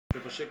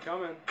Triple shit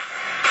coming.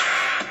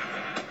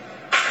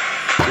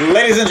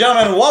 Ladies and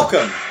gentlemen,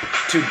 welcome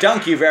to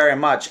Dunk You Very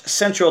Much,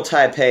 Central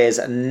Taipei's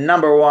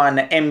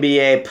 #1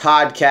 NBA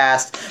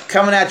podcast,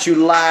 coming at you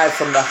live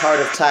from the heart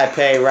of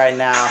Taipei right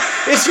now.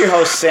 It's your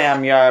host,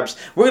 Sam Yarbs.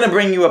 We're going to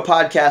bring you a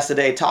podcast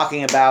today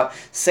talking about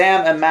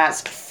Sam and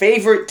Matt's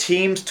favorite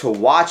teams to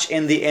watch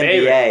in the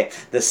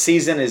NBA. The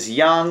season is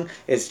young.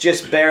 It's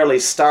just barely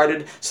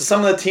started. So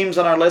some of the teams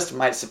on our list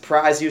might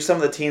surprise you. Some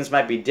of the teams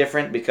might be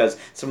different because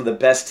some of the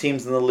best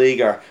teams in the league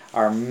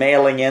are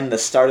mailing in the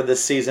start of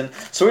this season.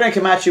 So we're going to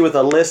come at you with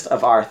a list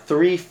of our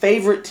 3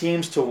 favorite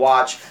teams to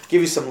watch,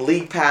 give you some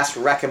League Pass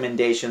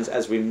recommendations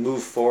as we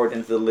move forward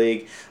into the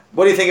league.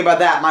 What do you think about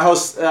that? My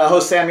host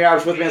Sam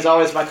Yarbs, with me as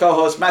always, my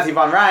co-host Matthew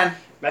Von Ryan.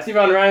 Matthew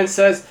Von Ryan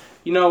says,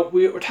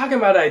 we're talking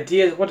about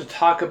ideas, what to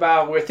talk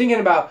about. We're thinking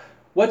about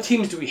what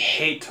teams do we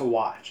hate to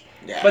watch.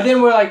 Yeah. But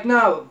then we're like,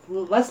 no,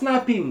 let's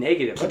not be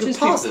negative. Let's just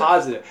be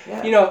positive.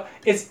 Yeah.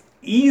 It's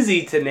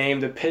easy to name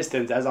the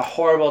Pistons as a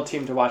horrible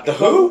team to watch. The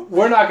who?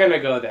 We're not going to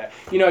go there.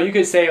 You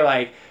could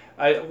say,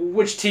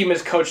 which team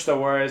is coached the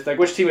worst?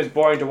 Which team is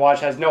boring to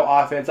watch, has no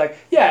offense?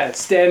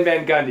 Stan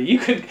Van Gundy.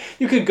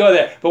 You could go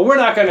there, but we're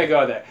not going to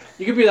go there.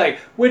 You could be like,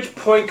 which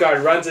point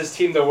guard runs his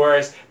team the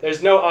worst?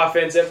 There's no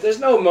offensive. There's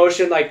no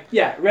motion.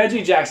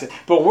 Reggie Jackson.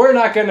 But we're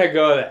not going to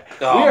go there.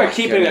 We are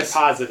keeping it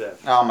positive.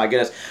 Oh, my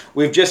goodness.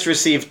 We've just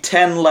received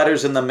 10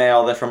 letters in the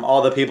mail that from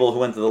all the people who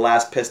went to the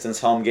last Pistons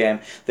home game.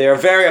 They are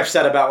very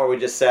upset about what we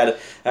just said.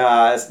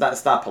 It's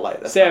not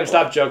polite. Sam,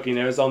 stop joking.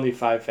 There was only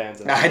 5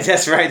 fans in there.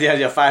 That's right.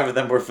 Yeah, 5 of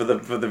them were for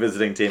the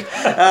visiting team.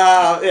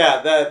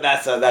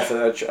 That's an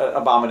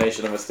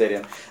abomination of a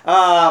stadium.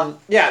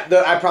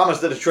 I promise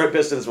the Detroit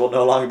Pistons will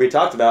no longer be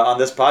talked about on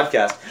this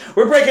podcast.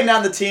 We're breaking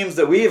down the teams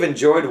that we have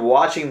enjoyed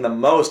watching the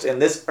most in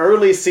this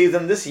early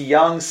season, this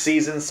young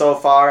season so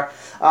far.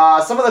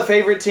 Some of the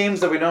favorite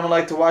teams that we normally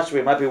like to watch,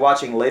 we might be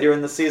watching later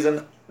in the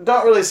season.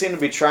 Don't really seem to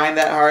be trying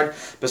that hard,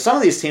 but some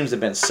of these teams have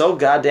been so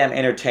goddamn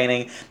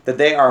entertaining that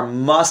they are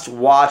must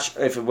watch.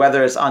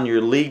 Whether it's on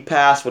your League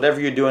Pass, whatever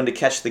you're doing to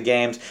catch the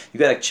games, you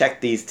got to check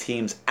these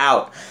teams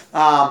out.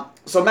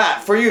 So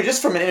Matt, for you,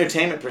 just from an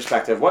entertainment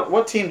perspective,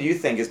 what team do you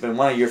think has been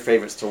one of your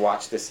favorites to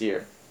watch this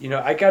year?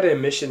 I got an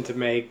admission to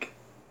make.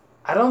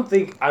 I don't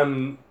think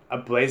I'm a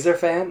Blazer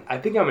fan. I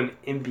think I'm an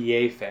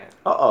NBA fan.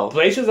 Uh-oh.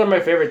 Blazers are my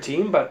favorite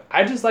team, but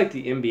I just like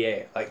the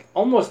NBA.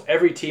 Almost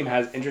every team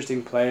has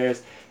interesting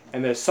players,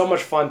 and there's so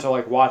much fun to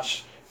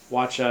watch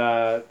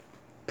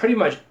pretty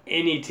much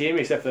any team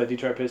except for the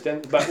Detroit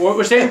Pistons. But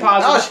we're staying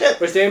positive. Oh,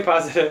 shit. We're staying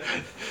positive.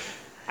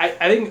 I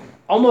think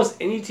almost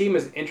any team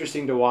is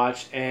interesting to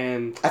watch,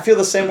 and I feel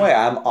the same way.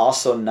 I'm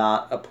also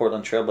not a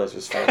Portland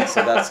Trailblazers fan,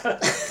 so that's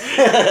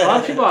a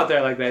lot of people out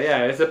there like that.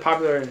 Yeah, it's a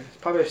popular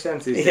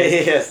stance these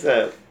days. Yes.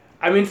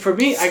 For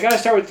me, I gotta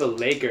start with the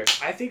Lakers.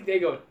 I think they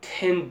go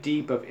 10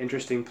 deep of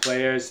interesting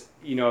players.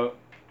 You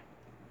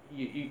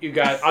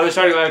got on the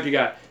starting lineup. You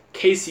got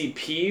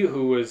KCP,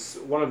 who was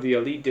one of the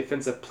elite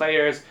defensive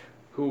players,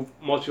 who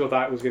most people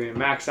thought was going to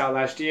max out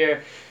last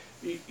year.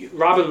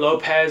 Robin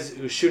Lopez,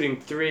 who's shooting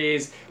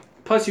threes.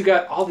 Plus, you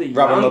got all the young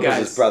guys. Robin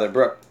Lopez's brother,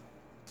 Brooke.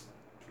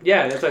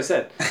 Yeah, that's what I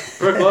said.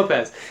 Brooke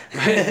Lopez.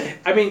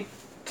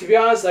 To be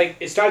honest,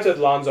 it starts with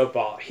Lonzo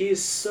Ball. He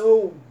is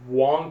so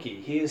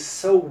wonky. He is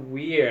so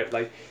weird.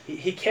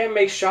 He can't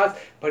make shots,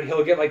 but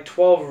he'll get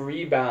 12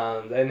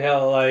 rebounds, and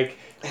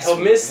he'll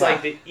miss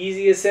the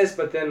easy assist,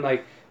 but then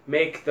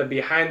make the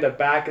behind the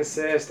back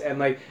assist,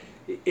 and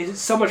it's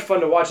so much fun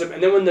to watch them.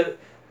 And then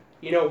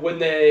when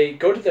they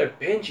go to their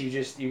bench,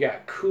 you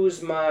got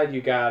Kuzma,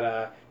 you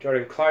got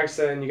Jordan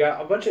Clarkson, you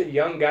got a bunch of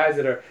young guys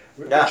that are.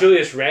 Yeah.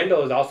 Julius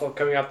Randle is also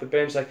coming off the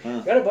bench. You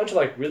got a bunch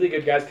of really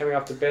good guys coming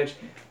off the bench.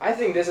 I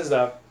think this is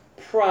a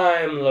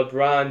prime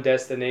LeBron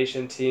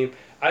destination team.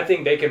 I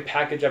think they can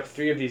package up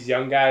 3 of these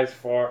young guys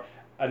for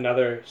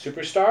another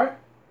superstar.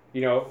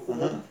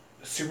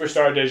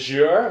 Superstar de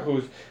jour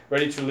who's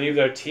ready to leave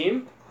their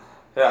team.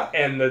 Yeah.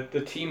 And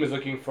the team is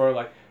looking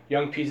for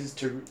young pieces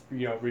to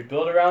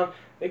rebuild around.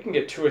 They can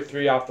get 2 or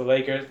 3 off the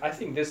Lakers. I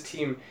think this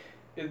team,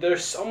 they're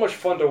so much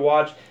fun to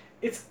watch.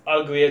 It's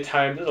ugly at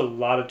times. There's a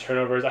lot of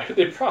turnovers. I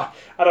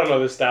don't know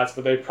the stats,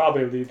 but they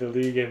probably lead the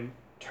league in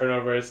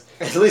turnovers.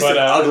 At least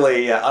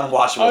ugly,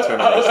 unwatchable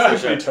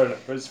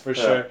turnovers. For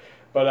sure.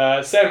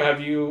 But Sam,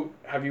 have you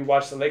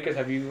watched the Lakers?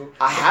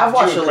 I have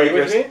watched the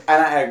Lakers, and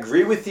I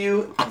agree with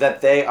you that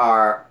they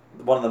are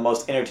one of the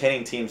most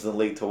entertaining teams in the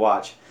league to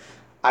watch.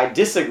 I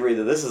disagree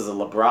that this is a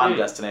LeBron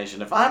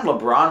destination. If I'm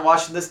LeBron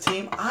watching this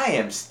team, I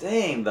am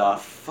staying the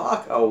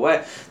fuck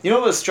away. You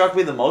know what struck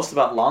me the most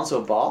about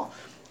Lonzo Ball?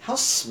 How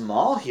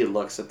small he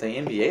looks at the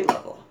NBA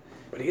level.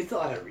 But he gets a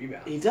lot of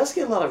rebounds. He does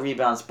get a lot of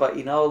rebounds, but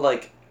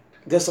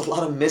there's a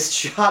lot of missed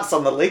shots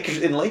on the Lakers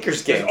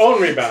games. His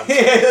own rebounds. He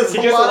gets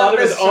a lot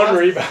of his own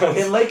rebounds.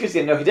 In Lakers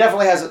games, no, he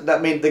definitely has.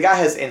 The guy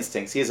has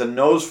instincts. He has a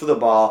nose for the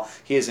ball.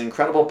 He has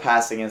incredible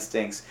passing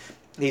instincts.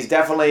 He's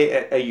definitely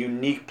a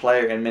unique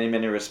player in many,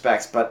 many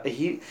respects, but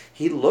he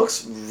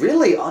looks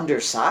really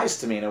undersized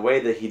to me in a way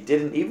that he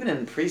didn't even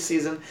in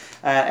preseason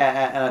and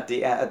at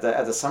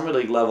the summer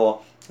league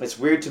level. It's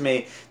weird to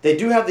me. They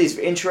do have these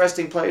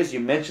interesting players. You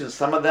mentioned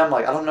some of them.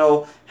 Like, I don't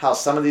know how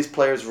some of these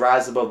players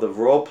rise above the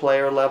role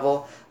player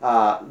level.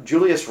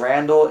 Julius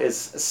Randle is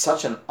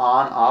such an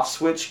on-off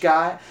switch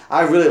guy.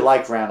 I really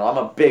like Randle. I'm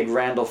a big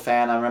Randle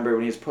fan. I remember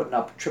when he was putting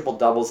up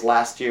triple-doubles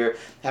last year,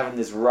 having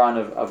this run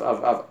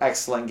of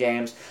excellent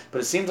games.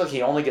 But it seems like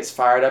he only gets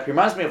fired up. He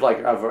reminds me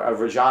of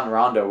Rajon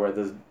Rondo, where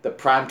the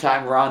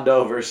primetime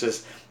Rondo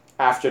versus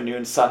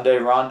afternoon Sunday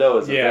Rondo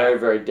is a very,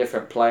 very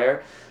different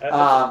player.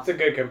 That's a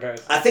good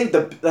comparison. I think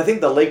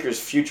the Lakers'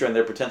 future and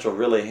their potential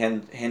really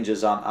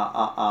hinges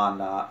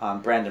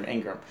on Brandon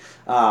Ingram.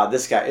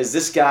 This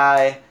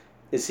guy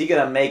is he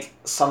going to make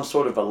some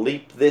sort of a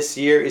leap this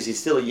year? Is he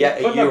still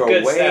yet a year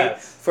away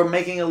from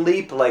making a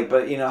leap?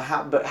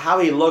 But how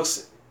he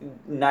looks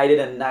night in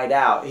and night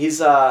out.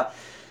 He's a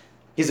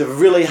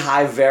really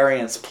high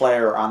variance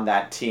player on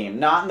that team.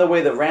 Not in the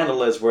way that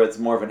Randle is, where it's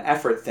more of an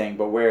effort thing,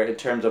 but where in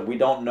terms of we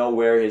don't know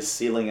where his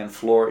ceiling and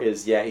floor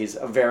is yet. He's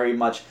very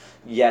much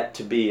yet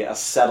to be a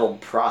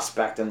settled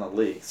prospect in the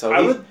league.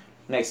 So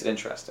makes it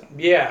interesting.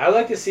 Yeah, I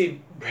like to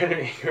see Brandon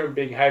Ingram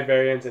being high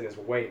variance in his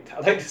weight. I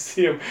like to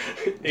see him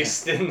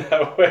extend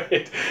that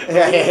weight.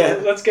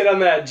 Yeah. Let's get on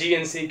that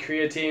GNC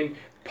creatine,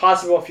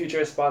 possible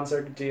future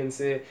sponsor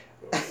GNC.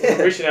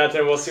 We're reaching out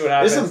to him. We'll see what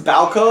happens. Isn't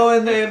Balco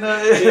in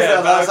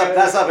Balco.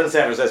 That's up in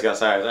San Francisco.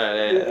 Sorry.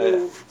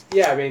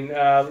 Yeah, I mean,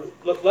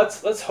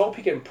 let's hope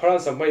he can put on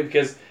some weight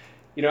because,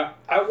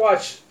 I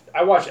watch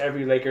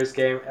every Lakers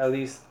game, at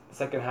least the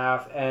second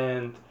half,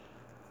 and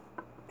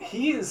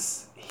he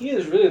is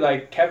really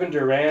like Kevin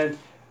Durant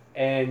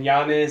and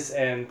Giannis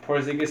and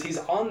Porzingis. He's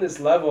on this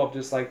level of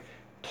just like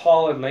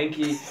tall and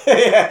lanky.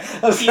 Yeah.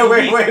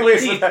 Elite.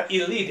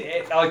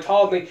 Like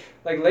tall and lanky.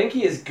 Like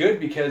lanky is good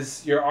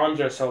because your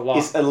arms are so long.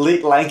 He's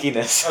elite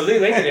lankiness.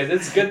 Elite lankiness.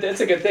 It's good.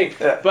 It's a good thing.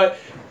 Yeah. But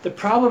the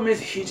problem is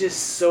he's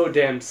just so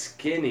damn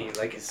skinny.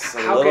 Like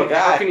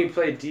how can he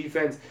play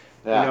defense?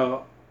 Yeah.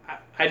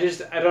 I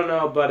don't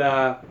know.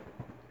 But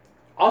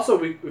also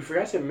we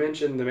forgot to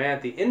mention the man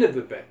at the end of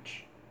the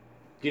bench.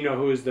 Do you know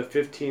who is the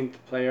 15th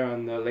player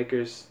on the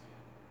Lakers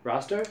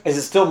roster? Is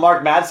it still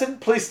Mark Madsen?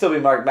 Please still be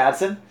Mark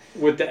Madsen.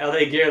 With the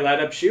LA Gear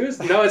light-up shoes?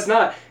 No, it's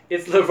not.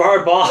 It's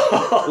LeVar Ball.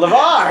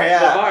 LeVar,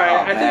 yeah.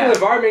 LeVar. I think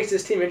LeVar makes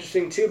this team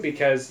interesting, too,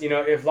 because,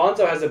 if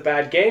Lonzo has a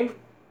bad game,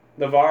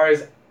 LeVar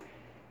is...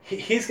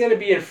 He's going to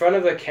be in front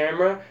of the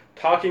camera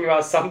talking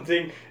about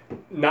something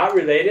not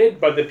related,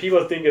 but the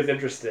people think is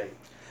interesting.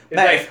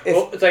 It's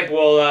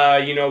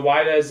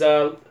why does...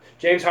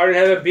 James Harden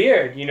have a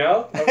beard,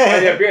 Why does he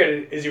have a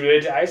beard? Is he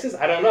related to ISIS?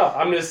 I don't know.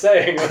 I'm just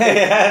saying.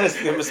 Yeah, just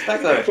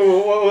speculating.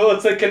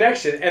 What's the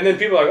connection? And then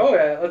people are like, oh,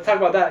 yeah, let's talk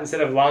about that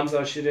instead of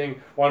Lonzo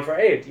shooting 1 for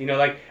 8.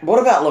 What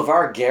about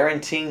LeVar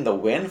guaranteeing the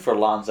win for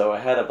Lonzo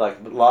ahead of,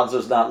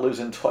 Lonzo's not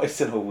losing twice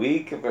in a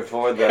week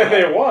before the... And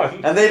they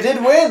won. And they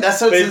did win.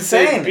 That's what's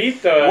insane. They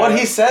beat what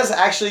he says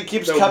actually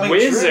keeps coming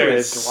Wizards. true.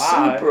 It's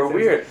super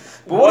weird.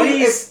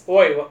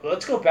 Wait,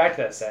 let's go back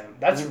to that, Sam.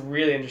 That's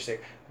really interesting.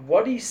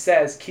 What he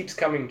says keeps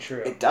coming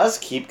true. It does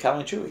keep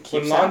coming true.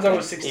 When Lonzo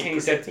was 16, he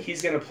said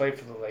he's going to play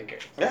for the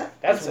Lakers. Yeah.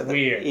 That's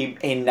weird.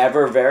 He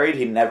never varied.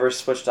 He never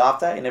switched off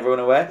that. He never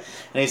went away.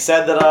 And he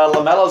said that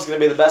LaMelo's going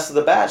to be the best of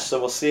the batch, so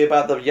we'll see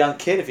about the young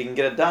kid if he can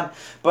get it done.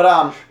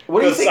 But what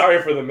do you think? Sorry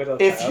for the middle.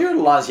 If you're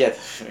Lonzo,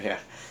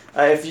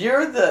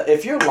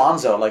 if you're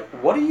Lonzo,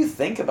 what do you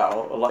think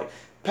about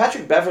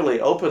Patrick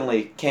Beverley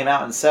openly came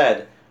out and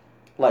said,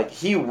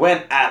 he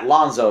went at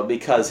Lonzo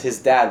because his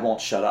dad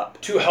won't shut up.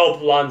 To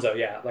help Lonzo,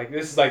 yeah.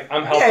 This is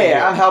I'm helping him.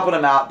 Yeah, I'm helping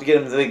him out to get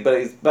him to the league.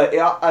 But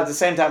at the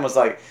same time, was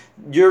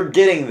you're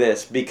getting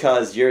this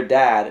because your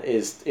dad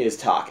is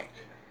talking.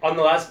 On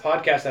the last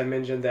podcast, I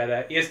mentioned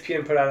that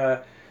ESPN put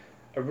out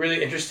a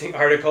really interesting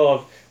article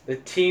of the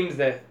teams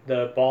that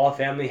the Ball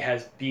family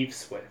has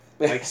beefs with.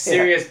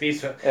 Serious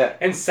beefs with. Yeah.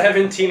 And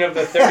 17 of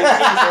the 30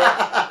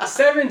 teams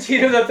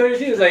 17 of the 30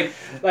 teams,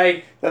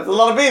 That's a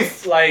lot of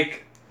beef.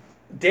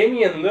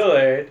 Damian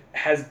Lillard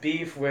has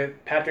beef with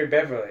Patrick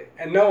Beverley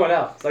and no one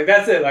else.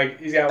 That's it.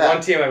 He's got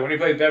one team. When he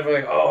plays Beverley,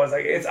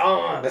 it's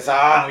on. It's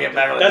on. We get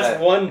Beverley. That's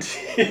one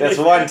team. That's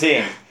one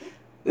team.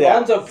 Yeah.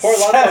 Lonzo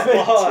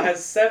Ball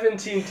has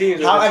 17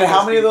 teams.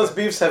 How many of those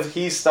beefs have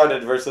he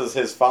started versus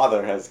his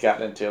father has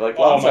gotten into?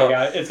 Lonzo, oh my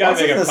God, it's got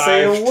to make a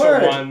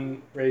 5-to-1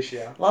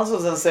 ratio. Lonzo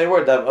doesn't say a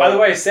word. By the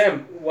way,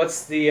 Sam,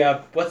 what's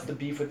the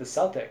beef with the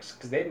Celtics?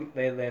 Because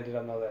they landed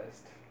on the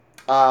list.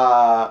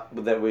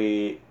 That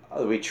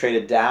we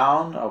traded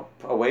down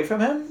away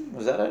from him?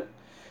 Was that it?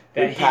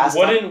 That he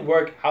wouldn't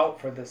work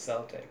out for the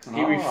Celtics.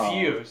 He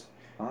refused.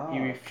 Oh. He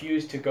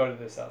refused to go to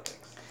the Celtics.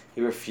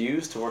 He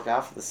refused to work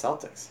out for the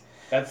Celtics.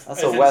 That's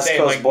a West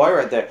insane. Coast boy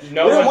right there. We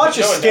don't want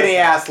your skinny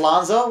ass,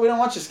 Lonzo. We don't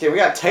want your skinny. We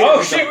got Tatum.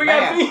 Oh shit, we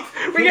got beef.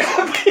 We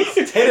got beef.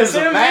 Tatum's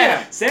a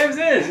man. Sam's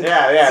in.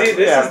 Yeah. See,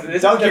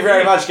 this Donkey is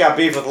very much got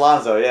beef with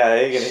Lonzo. Yeah,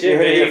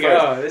 there you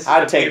go.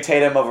 I'd take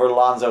Tatum over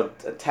Lonzo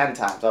 10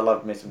 times. I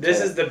love me some Tatum.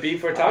 This is the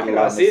beef we're talking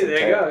about. See,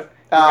 there you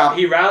go.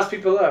 He roused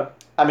people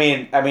up. I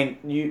mean,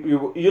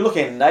 you're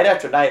looking night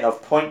after night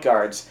of point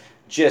guards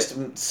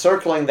just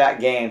circling that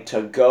game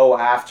to go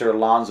after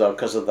Lonzo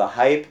because of the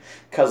hype,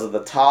 because of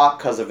the talk,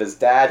 because of his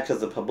dad,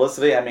 because of the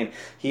publicity. I mean,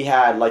 he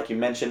had, like you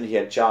mentioned, he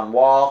had John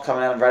Wall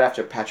coming out right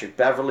after Patrick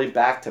Beverley,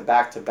 back to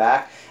back to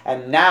back.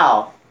 And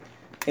now,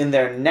 in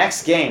their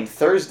next game,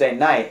 Thursday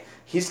night,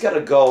 he's got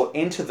to go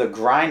into the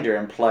grinder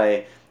and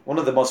play one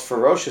of the most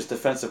ferocious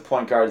defensive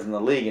point guards in the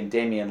league in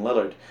Damian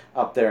Lillard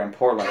up there in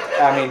Portland.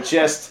 I mean,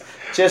 just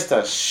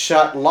a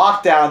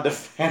lockdown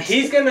defense.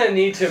 He's going to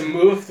need to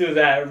move through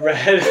that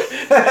red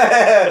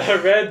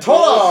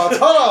Total. He's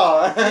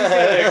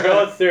going to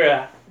go through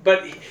it.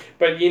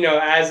 But you know,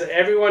 as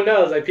everyone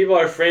knows, like people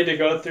are afraid to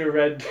go through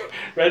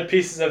red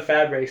pieces of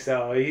fabric,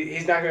 so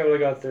he's not going to be able to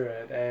go through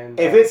it. And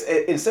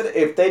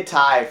if they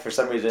tie for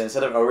some reason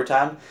instead of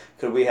overtime,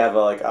 could we have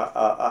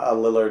a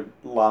Lillard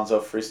Lonzo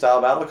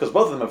freestyle battle? Because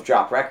both of them have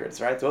dropped records,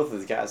 right? Both of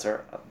these guys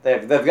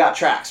they've got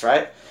tracks,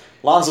 right?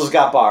 Lonzo's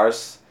got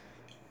bars.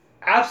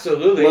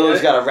 Absolutely.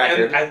 Lillard's got a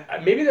record.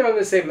 And maybe they're on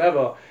the same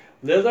level.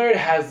 Lillard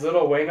has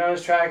Lil Wayne on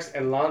his tracks,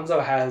 and Lonzo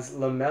has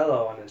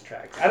LaMelo on his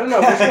tracks. I don't know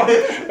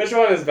which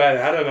one is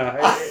better. I don't know.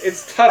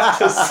 It's tough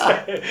to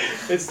say.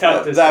 It's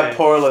tough to say. That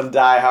Portland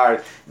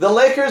diehard. The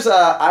Lakers,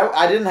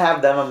 I didn't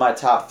have them in my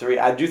top 3.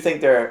 I do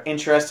think they're an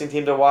interesting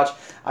team to watch.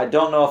 I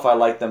don't know if I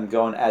like them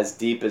going as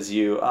deep as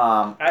you.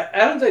 I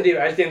don't think deep.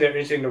 I think they're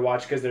interesting to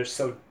watch because they're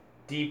so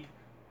deep.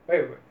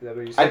 Wait, is that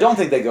what you said? I don't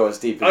think they go as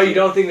deep. As you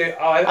don't think they?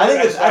 Oh, I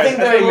think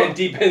they're meant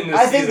deep in the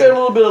I think season. they're a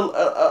little bit.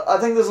 I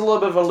think there's a little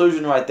bit of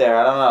illusion right there.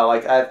 I don't know.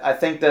 Like I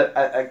think that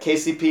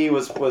KCP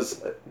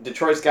was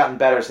Detroit's gotten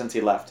better since he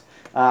left.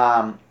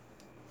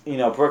 You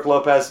know,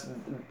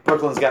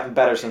 Brooklyn's gotten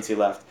better since he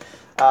left.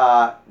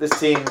 This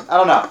team, I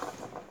don't know.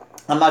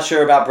 I'm not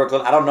sure about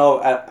Brooklyn. I don't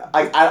know.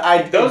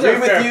 I Those agree are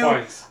with fair you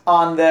points.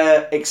 On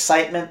the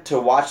excitement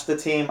to watch the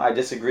team. I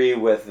disagree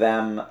with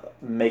them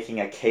making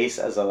a case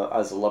as a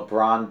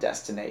LeBron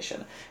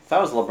destination. If I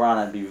was LeBron,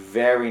 I'd be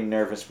very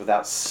nervous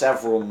without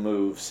several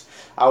moves.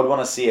 I would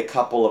want to see a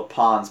couple of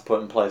pawns put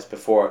in place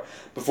before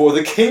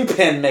the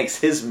kingpin makes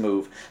his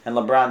move. And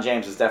LeBron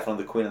James is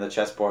definitely the queen of the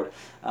chessboard.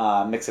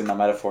 Mixing my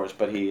metaphors,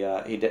 but he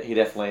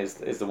definitely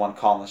is the one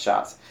calling the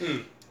shots.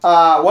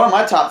 One of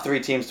my top 3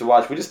 teams to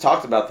watch, we just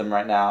talked about them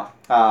right now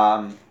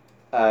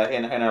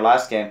in our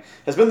last game,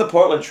 has been the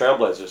Portland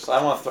Trailblazers.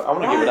 I want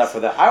to give it up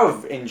for that.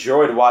 I've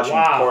enjoyed watching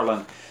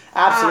Portland.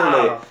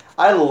 Absolutely. Wow.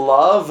 I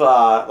love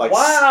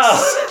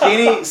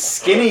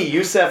skinny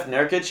Yusef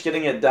Nurkic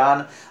getting it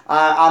done.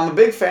 I'm a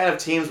big fan of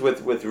teams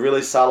with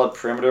really solid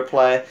perimeter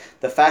play.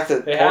 The fact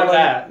that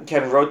Portland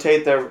can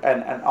rotate their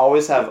and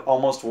always have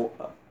almost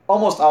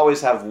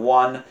always have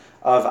one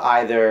of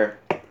either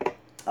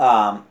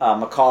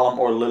McCollum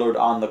or Lillard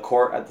on the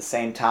court at the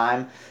same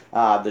time.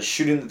 The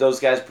shooting that those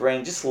guys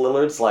bring, just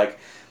Lillard's like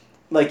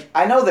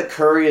I know that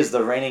Curry is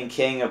the reigning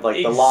king of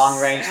the long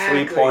range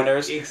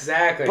 3-pointers.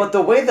 Exactly. But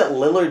the way that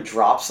Lillard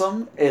drops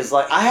them is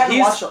I haven't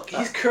watched.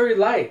 He's Curry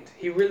light.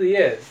 He really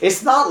is.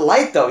 It's not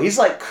light though. He's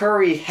like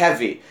Curry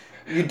heavy.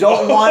 You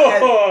don't want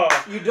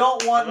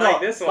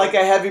this one. Like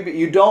a heavy.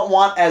 You don't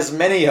want as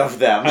many of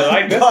them. I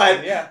like this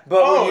one. Yeah.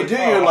 But when you do,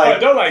 you're like, I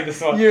don't like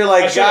this one. You're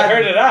like, I should have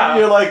heard it out.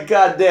 You're like,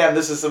 God damn,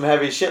 this is some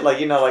heavy shit.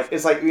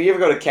 It's like you ever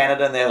go to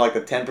Canada and they have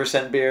the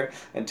 10% beer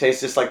and it tastes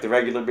just like the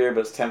regular beer,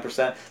 but it's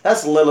 10%.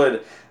 That's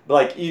Lillard.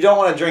 You don't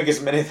want to drink as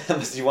many of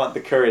them as you want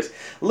the Currys.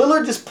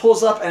 Lillard just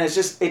pulls up and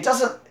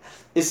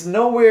it's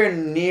nowhere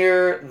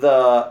near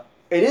the.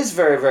 It is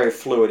very, very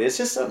fluid. It's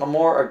just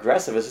more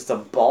aggressive. It's just a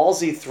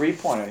ballsy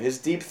 3-pointer. His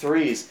deep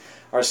threes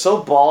are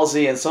so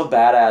ballsy and so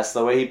badass,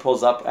 the way he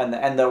pulls up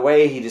and the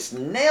way he just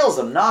nails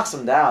them, knocks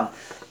them down.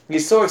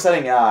 He's so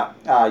exciting.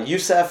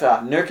 Yusef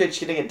Nurkic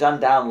getting it done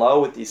down low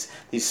with these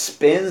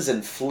spins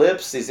and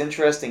flips, these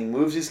interesting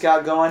moves he's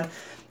got going.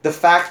 The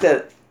fact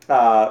that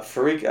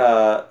Farik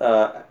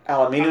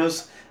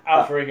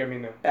Al-Farouq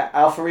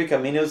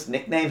Aminu's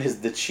nickname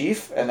is the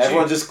Chief, and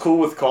everyone's just cool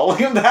with calling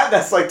him that.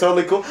 That's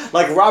totally cool.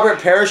 Robert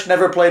Parrish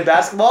never played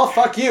basketball.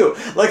 Fuck you.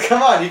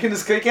 Come on, you can't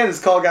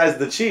just call guys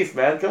the Chief,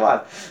 man. Come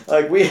on.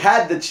 We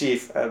had the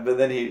Chief, but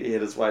then he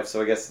hit his wife,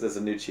 so I guess there's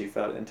a new Chief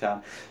out in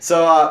town.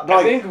 So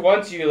I think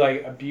once you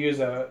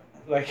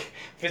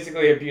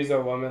physically abuse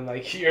a woman,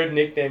 your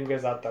nickname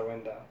goes out the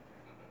window.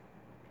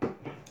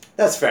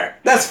 That's fair.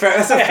 That's fair.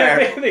 That's fair.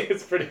 I think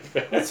it's pretty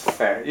fair. That's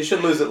fair. You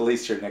should lose at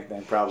least your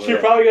nickname, probably. You'd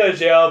probably go to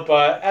jail,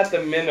 but at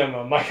the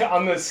minimum,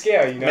 on the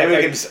scale, Maybe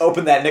we can just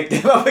open that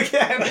nickname up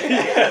again.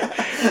 Yeah.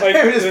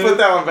 Maybe just put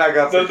that one back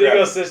up. The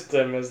legal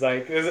system is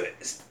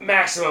there's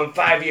maximum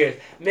 5 years,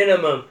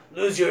 minimum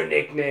lose your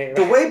nickname.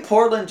 The way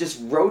Portland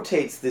just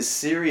rotates this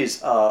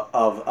series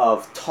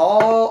of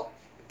tall,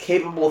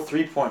 capable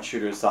 3-point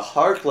shooters, the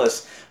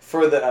Harkless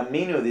for the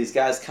Aminu, these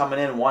guys coming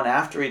in one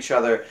after each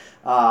other.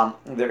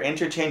 Their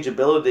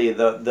interchangeability,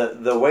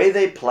 the way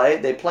they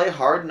play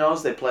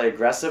hard-nosed, they play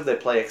aggressive, they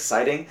play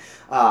exciting.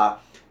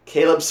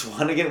 Caleb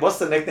Swanigan, what's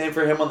the nickname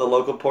for him on the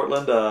local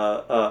Portland?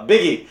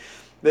 Biggie.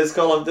 They just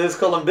call him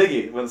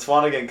Biggie when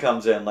Swanigan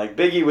comes in.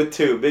 Biggie with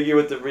 2, Biggie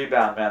with the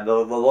rebound, man. The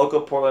local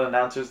Portland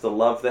announcers, the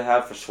love they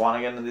have for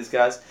Swanigan and these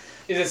guys.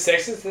 Is it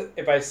sexist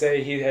if I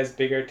say he has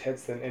bigger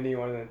tits than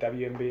anyone in the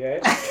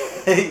WNBA?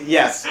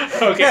 Yes.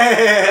 Okay.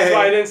 That's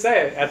why I didn't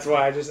say it. That's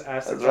why I just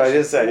asked. That's what I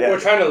didn't say. Yeah. We're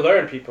trying to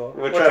learn, people.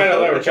 We're trying to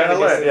learn. We're trying to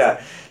learn.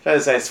 Yeah. Trying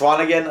to say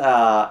Swanigan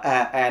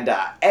and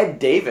Ed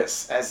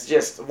Davis as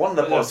just one of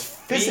the most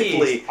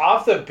physically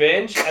off the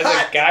bench as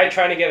a guy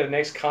trying to get a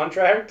next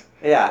contract.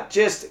 Yeah,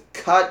 just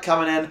cut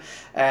coming in,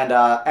 and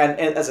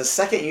as a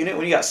second unit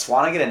when you got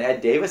Swanigan and Ed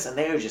Davis, and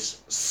they were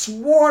just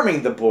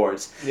swarming the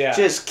boards,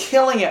 just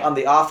killing it on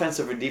the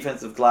offensive or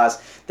defensive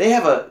glass. They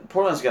have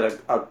Portland's got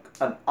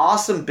an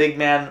awesome big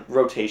man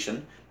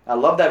rotation. I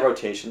love that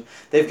rotation.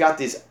 They've got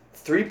these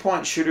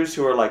 3-point shooters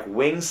who are like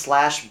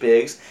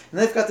wing/bigs, and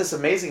they've got this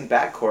amazing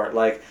backcourt.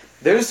 Like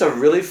they're just a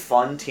really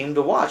fun team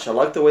to watch. I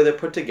like the way they're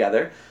put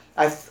together.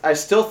 I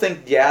still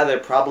think they're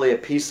probably a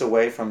piece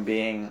away from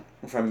being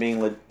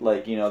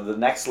like the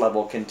next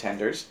level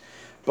contenders,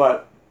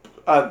 but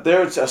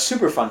they're a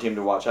super fun team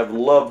to watch. I've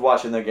loved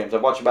watching their games.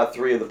 I've watched about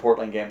 3 of the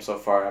Portland games so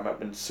far.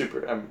 I'm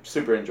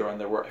super enjoying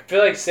their work. I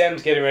feel like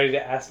Sam's getting ready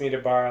to ask me to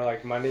borrow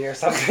like money or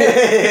something.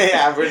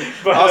 Yeah,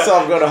 also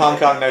I'm going to Hong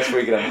Kong next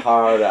week and I'm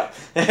hard up.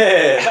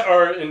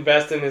 Or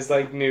invest in his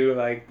like new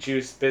like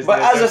juice business. But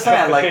as a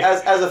fan,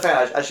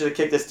 I should have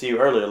kicked this to you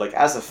earlier. Like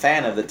as a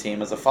fan of the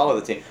team, as a follower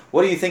of the team,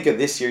 what do you think of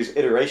this year's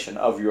iteration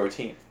of your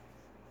team?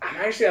 I'm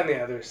actually on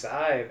the other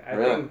side. I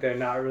Really? think they're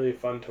not really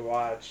fun to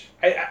watch.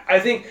 I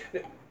think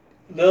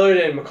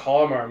Lillard and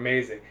McCollum are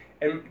amazing.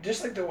 And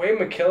just like the way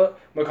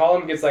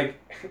McCollum gets like...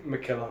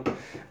 McCollum.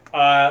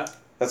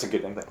 That's a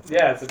good name.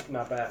 Yeah, it's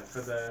not bad for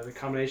the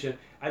combination.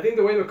 I think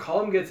the way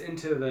McCollum gets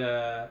into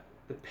the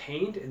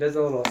paint, it does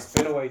a little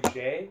spin away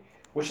J,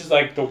 which is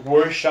like the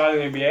worst shot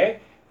in the NBA,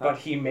 but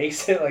he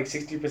makes it like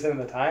 60% of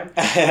the time.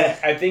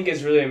 I think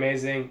it's really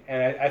amazing.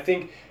 And I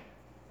think...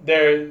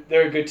 They're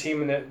a good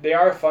team and they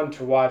are fun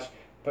to watch,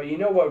 but you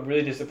know what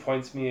really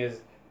disappoints me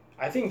is,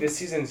 I think this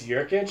season's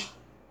Jokic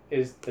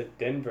is the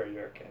Denver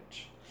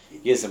Jokic.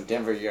 He is some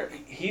Denver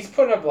Jokic. He's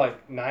putting up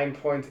like 9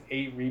 points,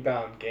 8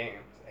 rebound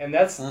games, and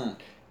that's.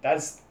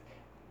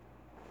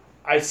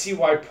 I see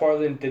why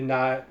Portland did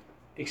not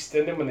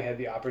extend him when they had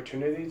the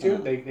opportunity to.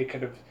 They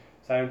could have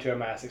signed him to a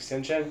mass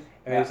extension,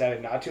 and they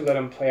decided not to let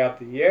him play out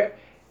the year,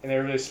 and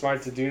they're really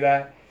smart to do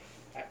that.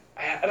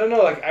 I don't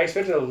know, like, I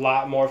expected a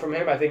lot more from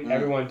him. I think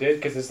everyone did,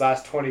 because his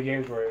last 20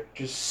 games were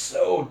just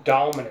so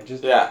dominant.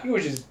 He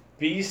was just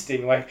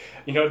beasting, like,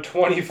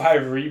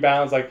 25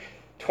 rebounds, like,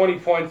 20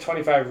 points,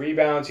 25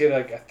 rebounds. He had,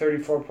 like, a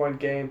 34-point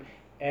game,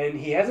 and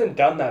he hasn't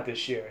done that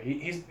this year.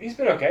 He's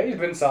been okay. He's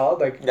been solid,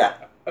 like,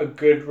 a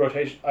good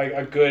rotation, like,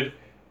 a good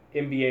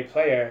NBA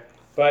player,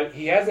 but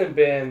he hasn't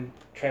been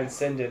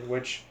transcendent,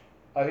 which...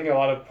 I think a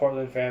lot of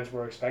Portland fans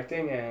were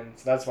expecting, and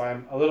so that's why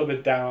I'm a little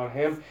bit down on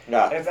him.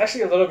 Yeah. And it's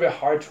actually a little bit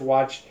hard to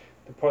watch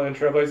the Portland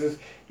Trailblazers.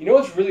 You know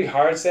what's really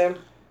hard, Sam?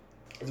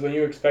 Is when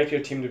you expect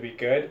your team to be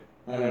good,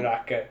 and they're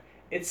not good.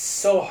 It's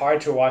so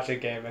hard to watch a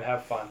game and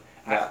have fun.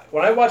 Yeah.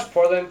 When I watch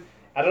Portland,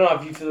 I don't know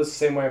if you feel the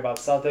same way about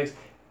Celtics,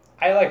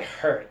 I, like,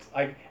 hurt.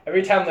 Like,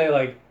 every time they,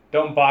 like,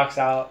 don't box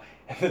out,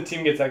 and the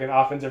team gets, like, an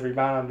offensive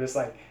rebound, I'm just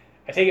like...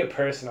 I take it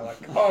personal, like,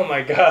 oh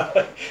my god,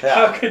 like,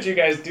 how could you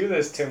guys do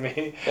this to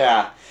me?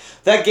 Yeah,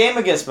 that game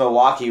against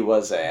Milwaukee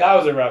was that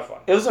was a rough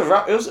one. It was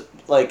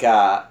like,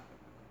 but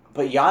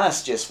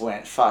Giannis just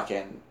went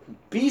fucking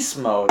beast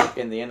mode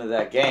in the end of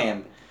that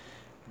game,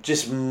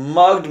 just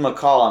mugged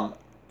McCollum,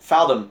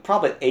 fouled him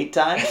probably 8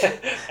 times,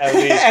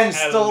 and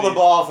stole the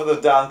ball for the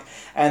dunk,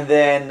 and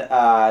then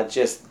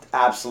just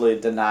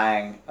absolutely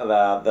denying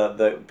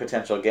the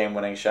potential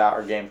game-winning shot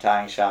or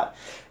game-tying shot.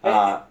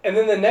 And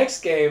then the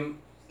next game.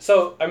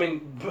 So, I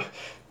mean,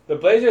 the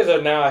Blazers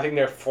are now, I think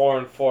they're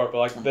 4-4, but,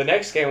 like, the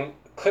next game,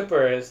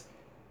 Clippers,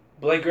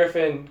 Blake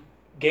Griffin,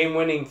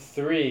 game-winning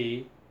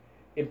 3,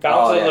 it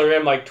bounces on the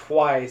rim, like,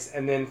 twice,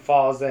 and then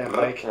falls in.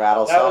 Like, that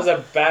was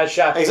a bad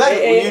shot.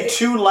 Exactly. You're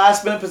 2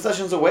 last-minute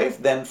possessions away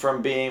then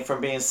from being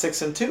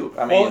 6-2.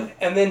 I mean... Well,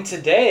 and then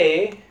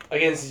today,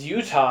 against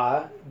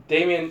Utah,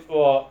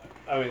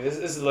 this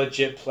is a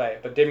legit play,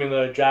 but Damian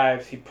Lillard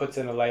drives, he puts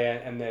in a lay-in,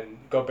 and then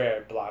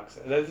Gobert blocks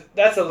it.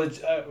 That's a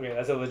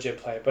legit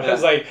play. But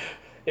it's like,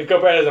 if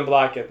Gobert doesn't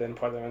block it, then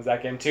Portland wins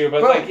that game too.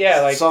 But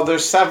so they're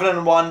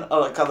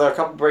 7-1. They're a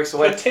couple breaks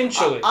away.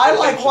 Potentially. I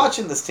like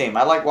watching this team.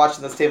 I like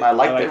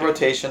the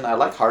rotation. I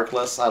like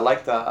Harkless. I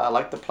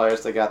like the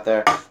players they got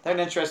there. They're an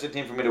interesting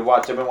team for me to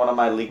watch. They've been one of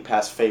my League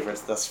Pass favorites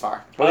thus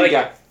far. What do you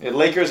got?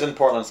 Lakers and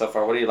Portland so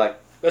far. What do you like?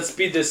 Let's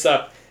speed this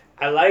up.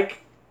 I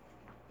like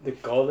the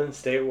Golden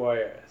State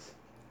Warriors.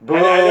 I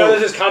know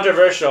this is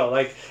controversial.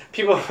 Like,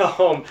 people at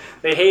home,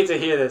 they hate to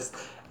hear this.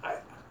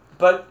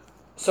 But,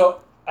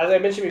 so, as I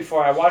mentioned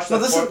before, I watched...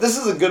 This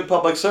is a good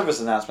public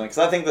service announcement, because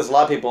I think there's a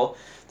lot of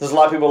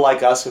people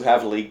like us who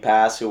have League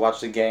Pass, who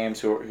watch the games,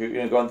 who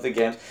go into the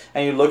games,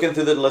 and you're looking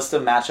through the list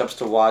of matchups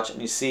to watch,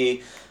 and you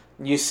see,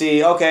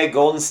 okay,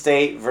 Golden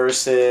State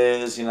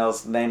versus,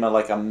 name of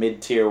like a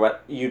mid-tier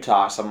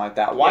Utah or something like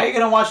that. Why are you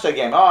going to watch that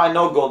game? Oh, I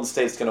know Golden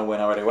State's going to win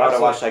already. Why would I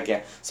watch that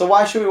game? So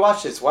why should we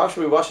watch this? Why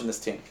should we be watching this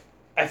team?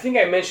 I think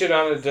I mentioned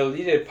on a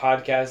deleted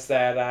podcast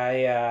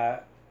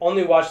that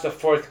only watch the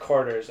fourth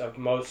quarters of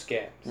most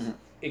games. Mm-hmm.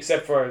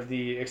 Except for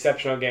the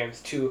exceptional games,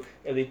 2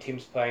 elite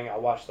teams playing, I'll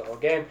watch the whole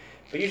game.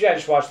 But usually I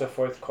just watch the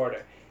fourth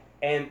quarter.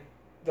 And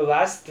the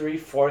last 3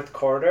 fourth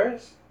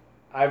quarters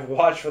I've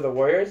watched for the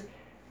Warriors,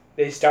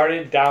 they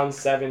started down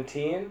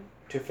 17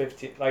 to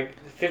 15. Like,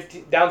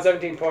 down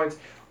 17 points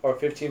or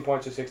 15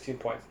 points or 16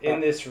 points. In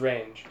this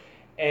range.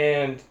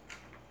 And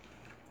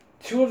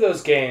 2 of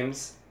those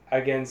games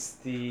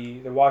against the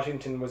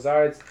Washington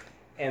Wizards,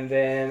 and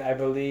then I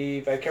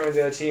believe, I can't remember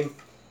the other team,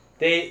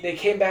 they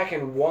came back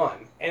and won.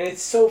 And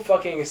it's so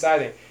fucking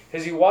exciting.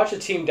 Because you watch a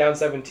team down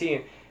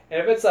 17,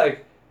 and if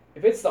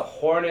it's the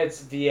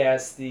Hornets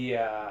vs the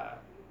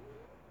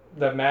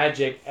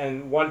Magic,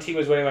 and one team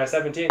is winning by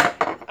 17,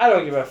 I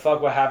don't give a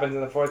fuck what happens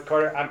in the fourth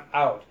quarter. I'm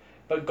out.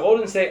 But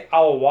Golden State,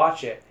 I'll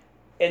watch it.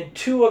 And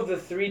 2 of the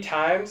 3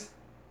 times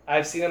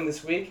I've seen them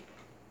this week,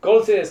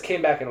 Golden State has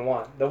came back and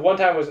won. The one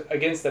time was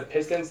against the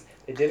Pistons.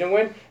 They didn't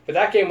win, but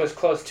that game was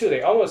close too.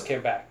 They almost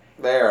came back.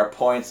 They are a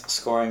points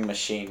scoring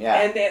machine,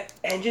 yeah.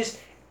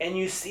 And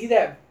you see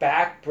that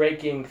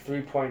back-breaking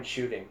 3-point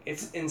shooting.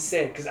 It's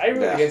insane. Because I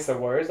root against the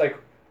Warriors, like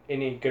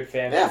any good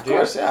fan should do. Yeah, of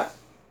course, yeah.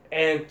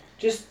 And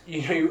just,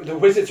 the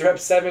Wizards are up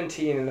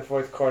 17 in the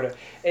fourth quarter.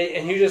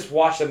 And you just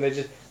watch them. They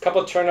just,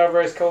 couple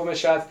turnovers, couple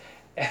missed shots,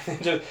 and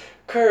then just,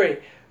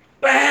 Curry,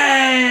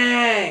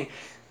 bang!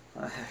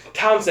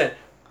 Thompson,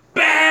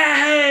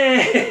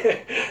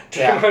 bang!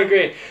 Draymond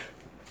Green,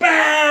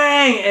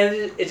 bang!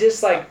 And it's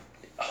just like,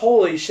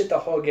 holy shit, the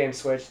whole game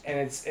switched. And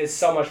it's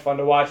so much fun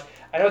to watch.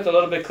 I know it's a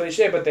little bit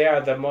cliche, but they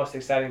are the most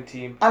exciting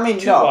team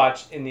to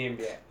watch in the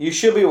NBA. You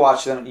should be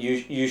watching them.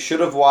 You should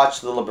have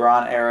watched the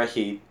LeBron era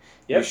Heat.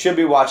 Yep. You should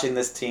be watching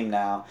this team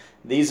now.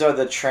 These are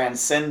the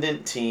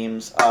transcendent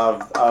teams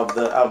of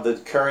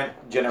the current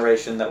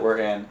generation that we're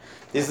in.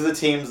 These are the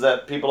teams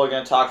that people are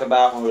going to talk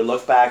about when we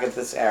look back at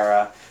this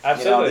era.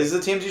 Absolutely. These are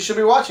the teams you should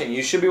be watching.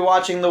 You should be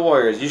watching the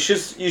Warriors. You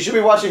should be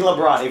watching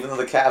LeBron, even though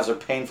the Cavs are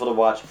painful to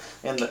watch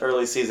in the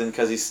early season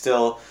because he's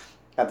still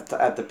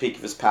at the peak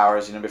of his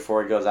powers,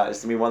 before he goes out. He's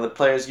going to be one of the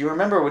players you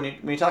remember when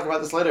you talk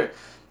about this later.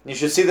 You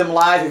should see them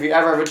live. If you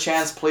ever have a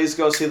chance, please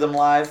go see them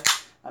live.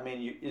 I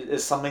mean,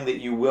 it's something that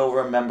you will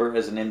remember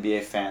as an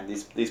NBA fan.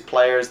 These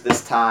players,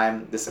 this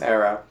time, this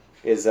era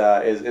is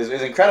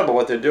incredible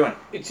what they're doing.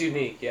 It's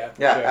unique, yeah.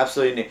 Yeah, sure.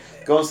 Absolutely unique.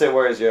 Golden State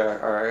Warriors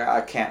are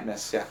I can't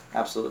miss. Yeah,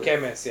 absolutely.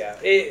 Can't miss. Yeah,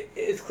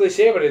 it's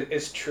cliche, but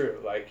it's true.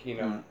 Like you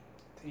don't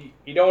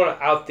want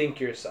to outthink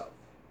yourself.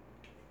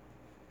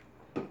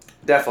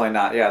 Definitely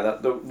not. Yeah,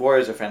 the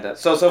Warriors are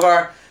fantastic. So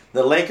far,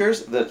 the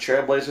Lakers, the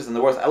Trailblazers, and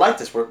the Warriors. I like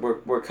this.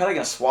 We're cutting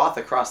a swath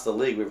across the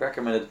league. We've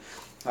recommended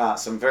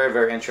some very,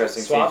 very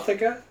interesting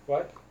Swastika? Teams.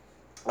 What?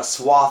 A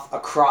swath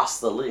across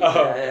the league.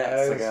 Oh,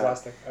 yeah. Like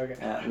swastika.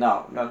 Okay.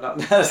 No.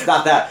 That's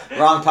not that.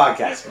 Wrong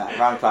podcast, Matt.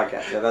 Wrong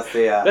podcast. Yeah, that's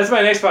the. That's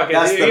my next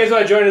podcast. You guys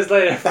want to join us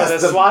later for the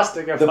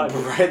swastika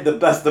podcast.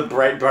 That's the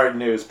Breitbart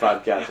News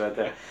podcast right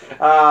there.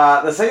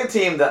 The second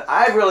team that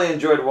I've really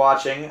enjoyed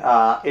watching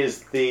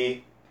is the.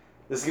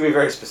 This is going to be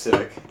very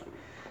specific.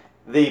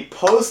 The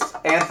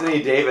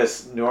post-Anthony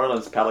Davis New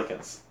Orleans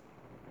Pelicans.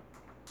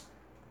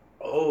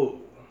 Oh.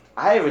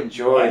 I have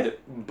enjoyed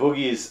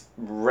Boogie's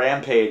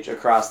rampage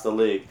across the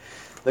league.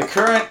 The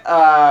current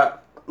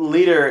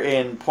leader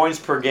in points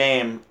per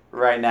game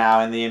right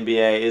now in the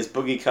NBA is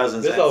Boogie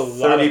Cousins at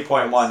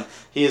 30.1.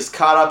 He is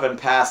caught up and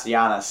passed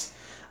Giannis.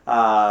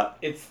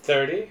 It's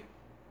 30?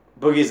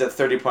 Boogie's at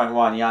 30.1.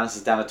 Giannis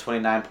is down to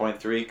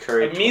 29.3.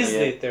 Curry a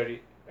measly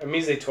 30. A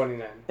measly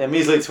 29. A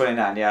measly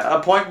 29, yeah. A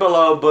point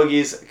below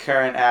Boogie's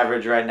current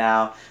average right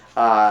now.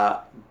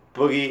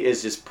 Boogie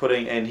is just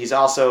putting, and he's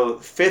also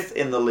 5th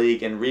in the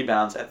league in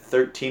rebounds at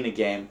 13 a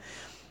game.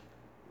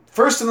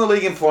 1st in the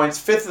league in points,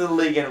 5th in the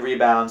league in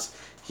rebounds.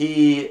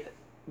 He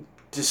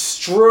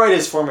destroyed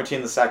his former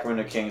team, the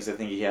Sacramento Kings. I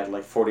think he had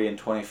like 40 and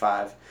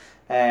 25.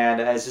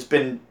 And has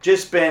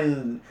just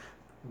been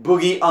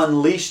Boogie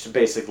unleashed,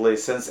 basically,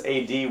 since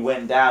AD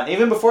went down.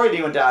 Even before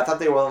AD went down, I thought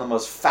they were one of the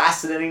most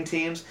fascinating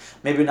teams.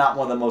 Maybe not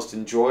one of the most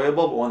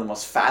enjoyable, but one of the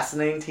most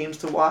fascinating teams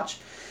to watch.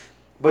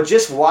 But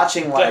just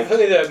watching, like...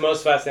 Definitely the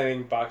most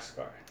fascinating box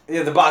score.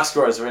 Yeah, the box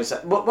scores are insane.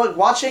 But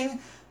watching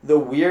the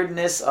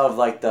weirdness of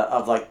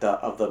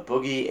the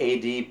Boogie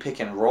AD pick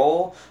and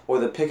roll, or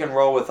the pick and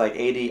roll with like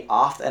AD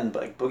off and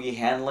like Boogie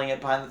handling it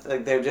behind,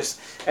 like they're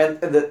just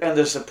and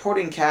the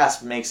supporting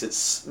cast made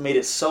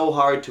it so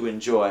hard to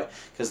enjoy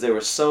because they were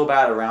so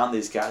bad around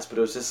these guys. But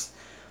it was just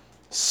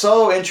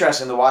so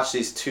interesting to watch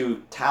these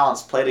two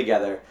talents play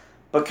together.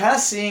 But kind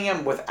of seeing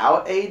him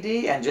without AD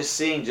and just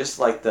seeing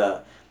just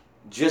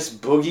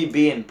Boogie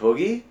being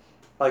Boogie,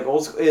 like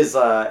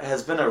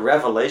has been a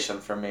revelation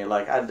for me.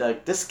 Like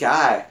this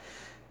guy,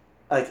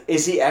 like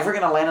is he ever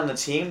gonna land on a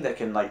team that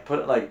can like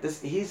put like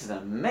this? He's an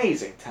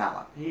amazing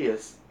talent. He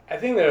is. I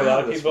think there are a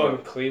lot of people in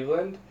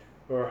Cleveland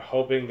who are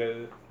hoping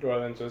that New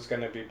Orleans was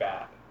gonna be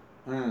bad.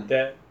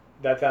 That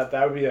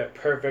would be a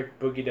perfect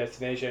Boogie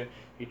destination.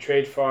 You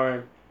trade for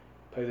him,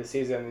 play the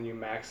season, and then you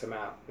max him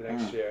out the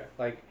next year.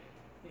 Like.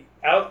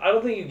 I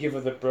don't think you give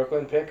up the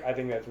Brooklyn pick. I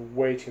think that's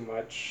way too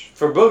much.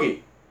 For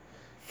Boogie?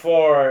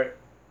 For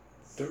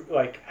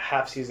like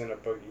half season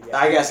of Boogie. Yeah.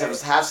 I guess it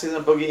was half season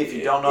of Boogie. If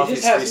you don't know if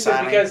he's free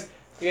signing,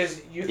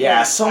 because you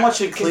can, so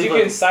much in because you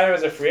Cleveland. can sign him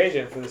as a free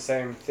agent for the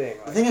same thing.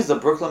 The thing is, the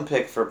Brooklyn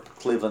pick for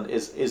Cleveland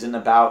isn't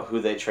about who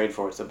they trade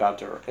for. It's about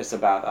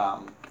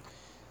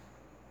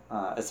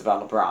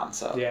LeBron.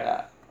 So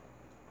yeah.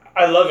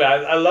 I love it.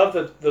 I love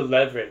the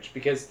leverage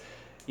because,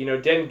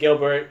 Dan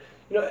Gilbert.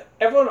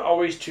 Everyone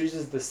always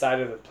chooses the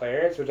side of the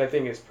players, which I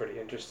think is pretty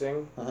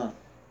interesting. Uh-huh.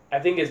 I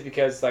think it's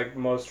because like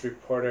most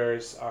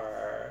reporters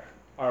are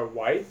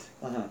white,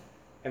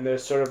 and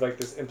there's sort of like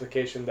this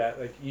implication that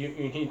like you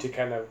need to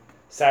kind of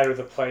side with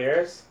the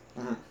players.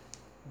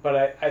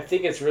 But I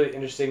think it's really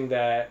interesting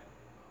that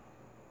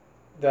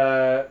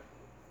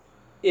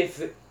if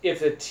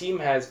the team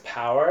has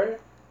power,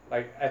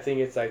 like I think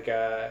it's like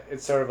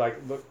it's sort of like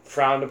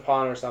frowned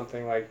upon or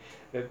something, like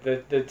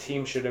the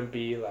team shouldn't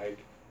be like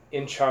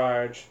in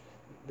charge.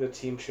 The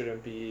team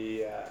shouldn't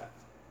be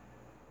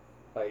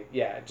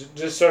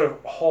just sort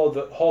of hold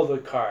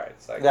the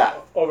cards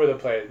over the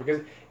players,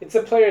 because it's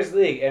a players'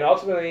 league, and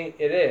ultimately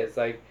it is.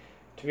 Like,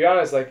 to be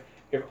honest, like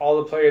if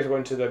all the players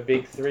went to the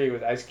big three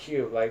with Ice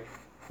Cube, like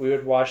we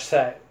would watch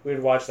that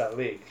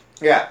league.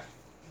 Yeah.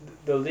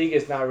 The league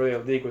is not really a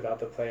league without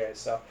the players,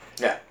 so.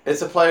 Yeah,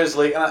 it's a players'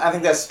 league, and I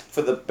think that's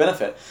for the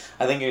benefit.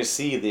 I think you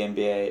see the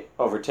NBA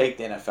overtake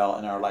the NFL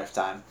in our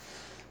lifetime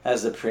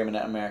as the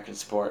preeminent American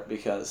sport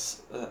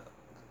because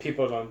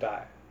people don't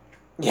die.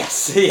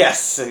 Yes,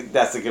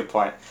 that's a good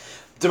point.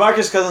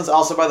 DeMarcus Cousins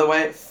also, by the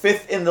way,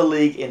 5th in the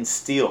league in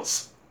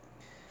steals.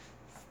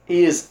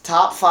 He is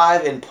top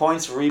 5 in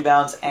points,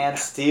 rebounds, and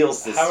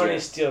steals this year. How many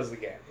steals a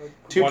game?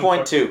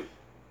 2.2.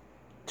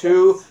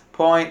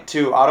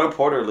 2.2. Otto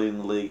Porter leading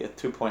the league at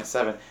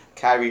 2.7.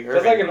 Kyrie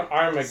Irving. That's like an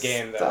Arma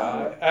game,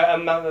 though.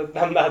 I'm not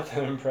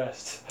that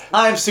impressed.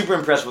 I'm super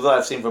impressed with what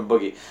I've seen from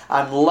Boogie.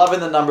 I'm loving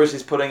the numbers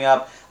he's putting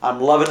up. I'm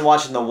loving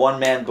watching the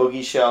one-man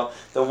Boogie show.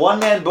 The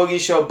one-man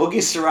Boogie show,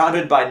 Boogie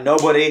surrounded by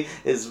nobody,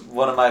 is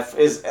one of my...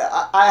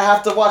 I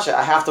have to watch it.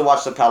 I have to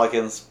watch the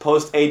Pelicans.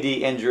 Post-AD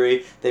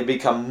injury, they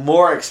become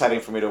more exciting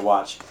for me to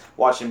watch.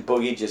 Watching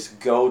Boogie just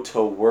go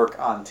to work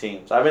on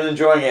teams. I've been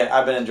enjoying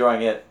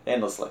it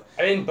endlessly.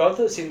 I mean, both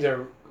those teams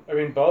are...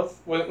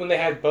 when they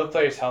had both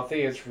players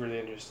healthy, it's really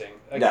interesting.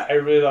 Like, yeah. I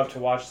really love to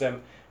watch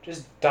them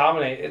just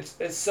dominate.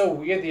 It's so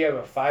weird that you have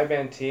a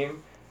 5-man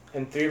team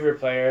and 3 of your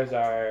players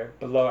are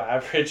below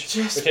average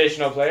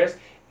rotational players,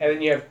 and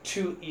then you have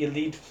 2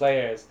 elite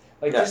players.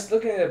 Like, just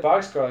looking at the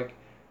box score, like,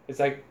 it's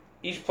like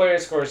each player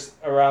scores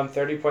around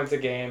 30 points a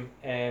game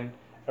and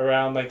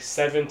around like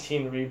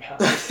 17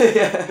 rebounds.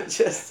 It's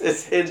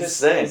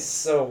insane. It's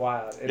so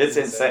wild. It's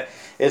insane.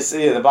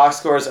 The box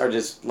scores are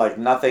just like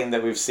nothing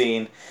that we've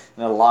seen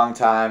in a long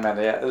time,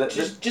 and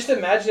just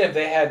imagine if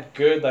they had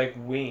good like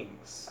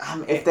wings.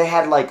 If they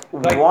had like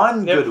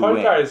one their good wing. Their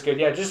point guard is good.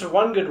 Yeah, just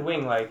one good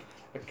wing. Like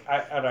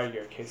I'd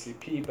argue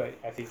KCP, but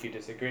I think you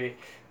disagree.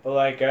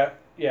 But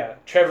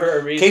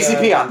Trevor Ariza,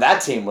 KCP on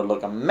that team would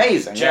look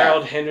amazing.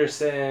 Gerald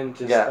Henderson,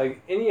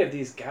 like any of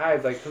these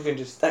guys, like who can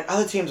just... Like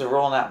other teams are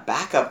rolling out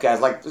backup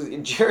guys, like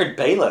Jared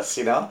Bayless,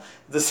 The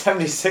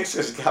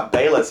 76ers got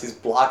Bayless. He's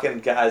blocking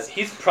guys.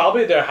 He's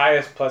probably their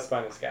highest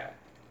plus-minus guy.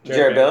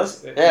 Jared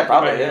Bayless? Yeah,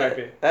 probably. He might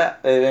be. Yeah,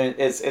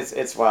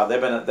 it's wild.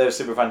 They're a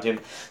super fun team.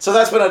 So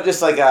that's been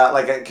just like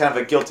a kind of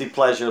a guilty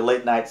pleasure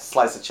late night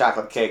slice of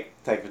chocolate cake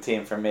type of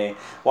team for me.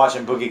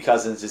 Watching Boogie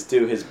Cousins just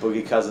do his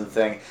Boogie Cousin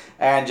thing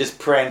and just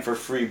praying for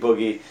free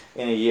Boogie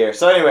in a year.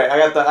 So anyway,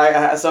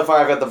 so far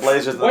I've got the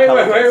Blazers. And the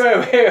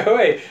Pelicans.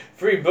 Wait!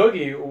 Free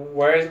Boogie.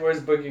 Where's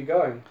Boogie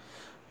going?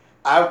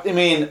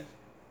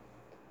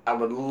 I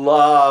would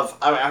love.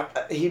 I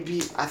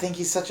think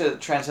he's such a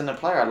transcendent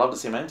player. I'd love to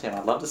see him in a team.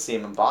 I'd love to see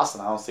him in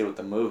Boston. I don't see what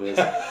the move is.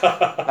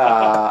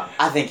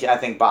 I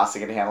think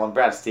Boston can handle him.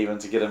 Brad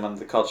Stevens to get him under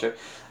the culture.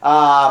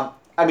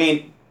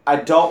 I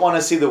don't want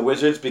to see the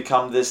Wizards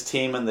become this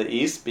team in the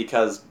East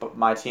because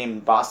my team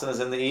Boston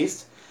is in the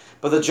East.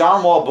 But the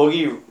John Wall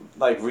Boogie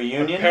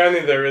reunion.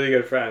 Apparently they're really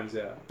good friends.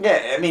 Yeah.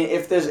 Yeah,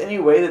 if there's any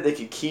way that they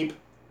could keep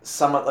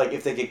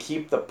if they could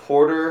keep the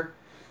Porter.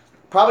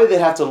 Probably they'd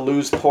have to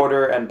lose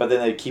Porter, but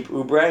then they'd keep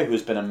Oubre,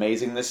 who's been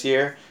amazing this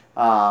year.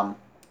 And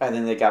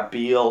then they got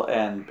Beal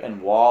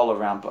and Wall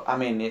around.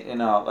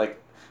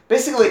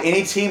 Basically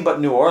any team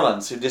but New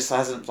Orleans, who just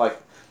hasn't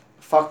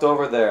fucked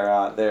over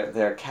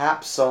their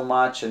cap so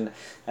much and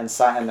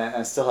still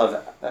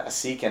have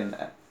Asik and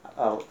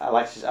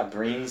Alexis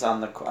Abrines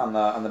on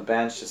the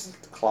bench,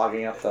 just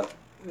clogging up the.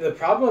 The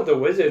problem with the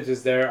Wizards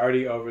is they're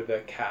already over the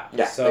cap.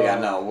 Yeah, so they got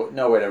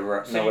no way to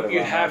run. So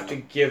you have to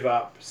give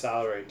up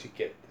salary to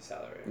get the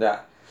salary.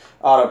 Yeah,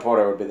 Otto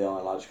Porter would be the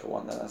only logical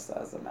one. That's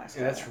the max.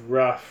 And that's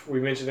rough. We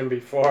mentioned him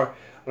before on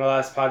the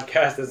last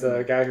podcast as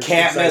a guy who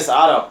can't miss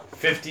Otto.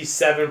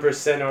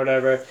 57% or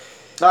whatever.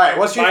 All right,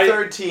 what's your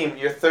third team?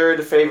 Your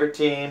third favorite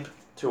team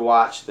to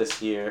watch this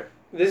year?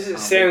 This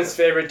is Sam's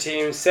favorite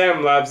team.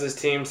 Sam loves this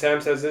team. Sam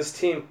says this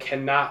team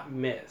cannot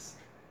miss.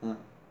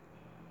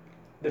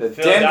 The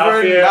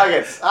Denver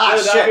Nuggets.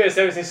 Philadelphia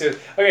 76ers.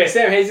 Okay,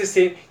 Sam hates this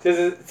team. He says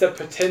it's a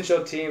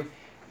potential team.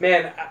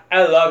 Man,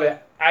 I love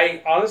it.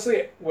 I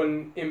honestly,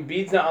 when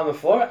Embiid's not on the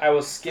floor, I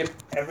will skip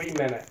every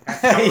minute.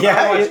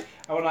 I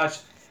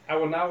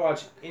will not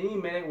watch any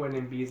minute when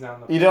Embiid's not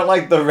on the floor. You don't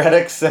like the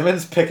Redick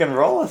Simmons pick and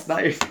roll? That's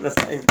not your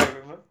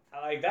favorite move?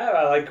 I like that.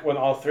 I like when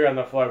all three are on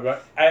the floor,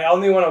 but I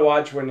only want to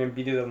watch when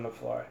Embiid is on the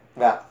floor.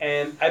 Yeah.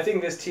 And I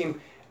think this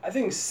team, I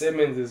think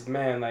Simmons is,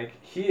 man, like,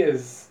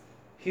 he's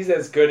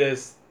as good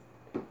as,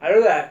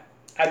 I'd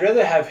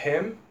rather have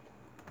him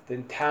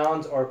than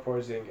Towns or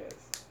Porzingis.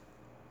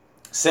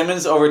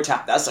 Simmons over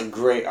Towns. That's a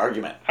great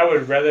argument. I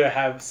would rather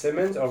have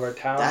Simmons over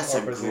Towns That's or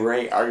a Porzingis.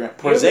 great argument.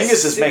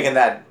 Porzingis is making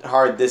that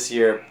hard this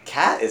year.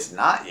 Cat is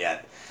not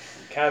yet.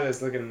 Cat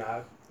is looking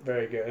not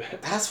very good.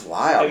 That's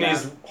wild, and man.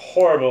 He's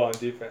horrible on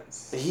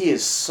defense.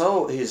 He's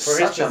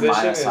such a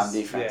minus on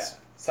defense.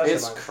 Yeah,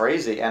 it's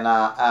crazy.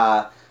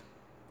 And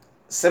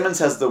Simmons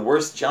has the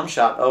worst jump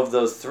shot of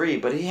those three,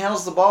 but he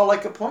handles the ball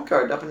like a point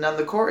guard up and down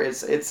the court.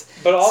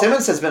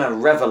 Simmons has been a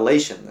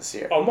revelation this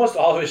year. Almost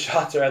all of his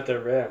shots are at the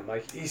rim.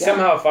 Like he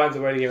somehow finds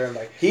a way to get rim.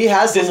 Like he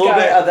has a little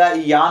bit of that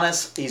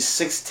Giannis. He's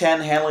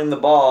 6'10", handling the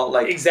ball.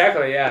 Like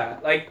exactly, yeah.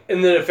 Like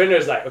and the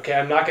defender's like, okay,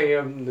 I'm not gonna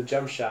give him the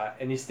jump shot,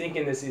 and he's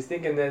thinking this,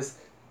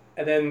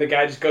 and then the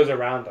guy just goes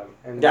around him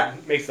and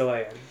makes the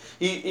lay-in.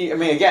 I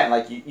mean, again,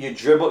 like you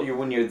dribble.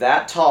 When you're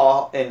that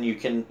tall and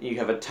you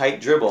have a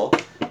tight dribble,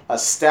 a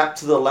step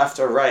to the left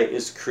or right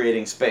is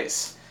creating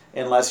space.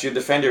 Unless your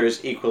defender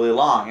is equally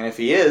long, and if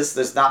he is,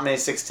 there's not many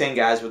 6'10"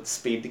 guys with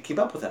speed to keep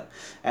up with him.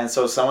 And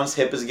so someone's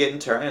hip is getting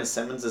turned, and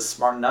Simmons is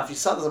smart enough. You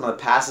saw some of the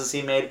passes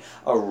he made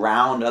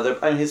around other.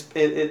 I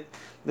mean,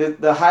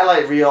 the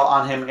highlight reel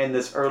on him in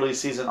this early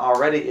season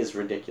already is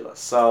ridiculous.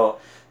 So.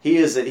 He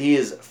is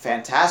a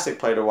fantastic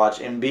player to watch.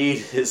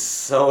 Embiid is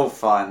so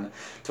fun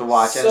to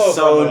watch and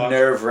so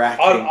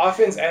nerve-wracking on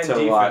offense and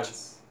defense. Watch.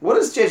 What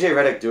is JJ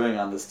Redick doing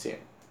on this team?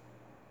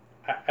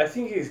 I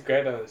think he's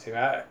great on this team.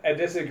 I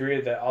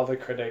disagree that all the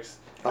critics.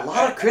 A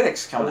lot of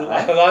critics coming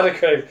out. A lot of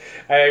critics.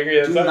 I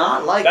agree.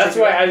 That's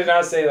why I did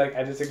not say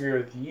I disagree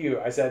with you.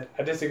 I said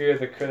I disagree with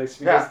the critics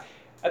because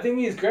I think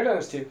he's great on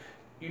this team.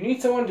 You need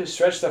someone to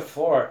stretch the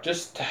floor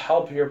just to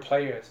help your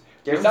players.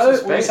 We saw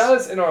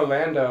this in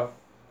Orlando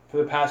for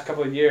the past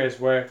couple of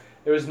years where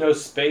there was no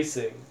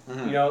spacing.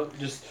 Mm-hmm. You know,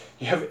 just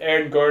you have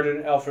Aaron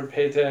Gordon, Elfrid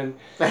Payton,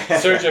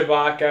 Serge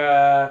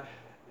Ibaka,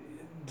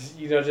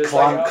 you know, just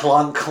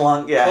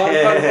clunk,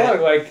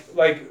 yeah.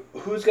 Like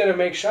who's gonna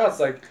make shots?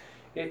 Like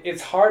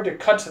it's hard to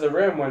cut to the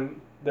rim when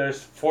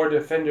there's 4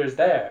 defenders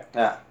there.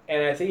 Yeah.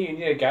 And I think you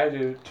need a guy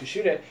to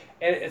shoot it.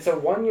 And it's a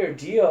 1-year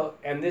deal,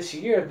 and this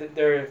year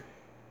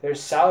their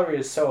salary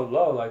is so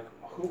low. Like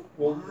who?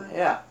 Well,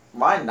 yeah.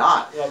 Why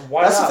not?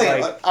 Why That's not? the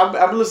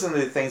thing. I'm listening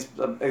to things,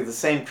 the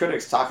same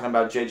critics talking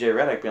about JJ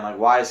Redick, being like,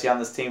 "Why is he on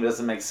this team? It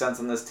doesn't make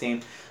sense on this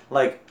team."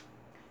 Like,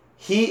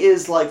 he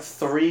is like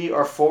 3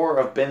 or 4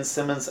 of Ben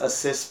Simmons'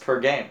 assists per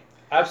game.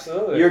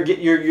 Absolutely.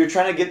 You're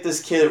trying to get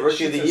this kid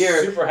Rookie of the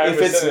Year. If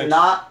it's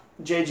not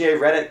JJ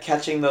Redick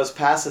catching those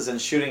passes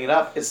and shooting it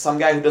up, it's some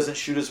guy who doesn't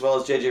shoot as well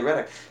as JJ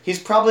Redick. He's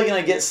probably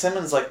going to get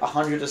Simmons like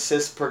 100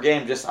 assists per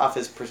game just off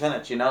his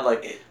percentage. You know,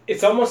 like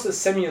it's almost a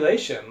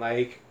simulation.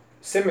 Like.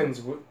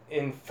 Simmons,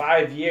 in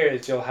 5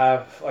 years, you'll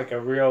have like a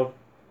real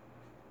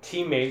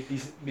teammate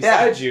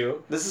beside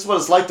you. This is what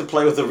it's like to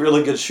play with a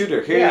really good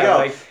shooter. Here you go.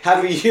 Like,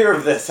 have a year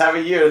of this. Have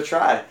a year to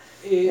try.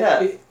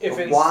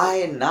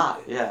 Why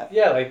not? Yeah.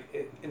 Yeah,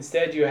 like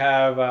instead you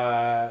have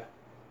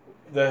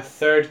the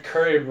third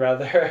Curry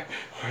brother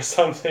or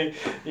something.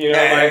 You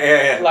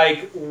know,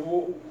 like.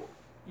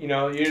 You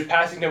know, you're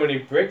passing to him when he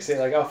bricks it.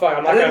 Like, oh, fuck,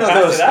 I'm not going to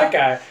pass to that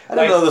guy. I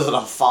didn't know there was an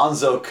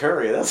Alfonso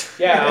Curry.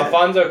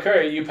 Alfonso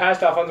Curry. You passed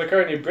to Alfonso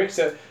Curry and he bricks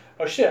it.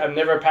 Oh, shit, I'm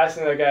never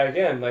passing to that guy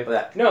again. Like,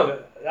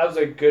 no, that was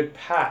a good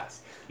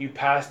pass. You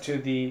passed to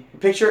the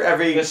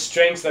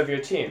strengths of your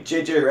team.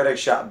 JJ Redick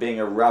shot being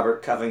a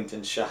Robert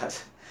Covington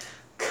shot.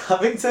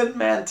 Covington,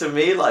 man, to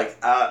me,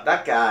 like,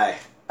 that guy,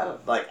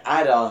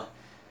 I don't...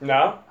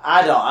 No?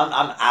 I don't.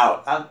 I'm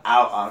out. I'm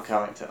out on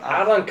Covington.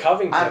 I'm out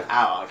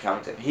on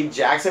Covington. He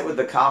jacks it with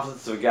the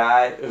confidence of a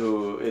guy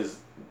who is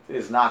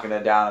knocking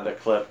it down at a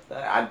clip.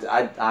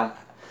 I'm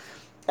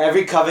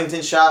every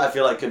Covington shot I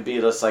feel like could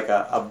be just like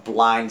a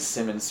blind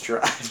Simmons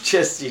drive.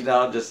 just I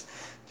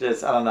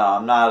don't know.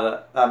 I'm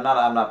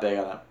not big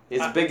on him. He's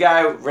a big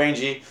guy,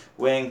 rangy,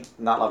 wing,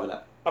 not loving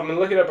it. I'm gonna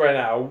look it up right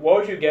now. What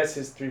would you guess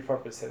his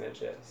 3-point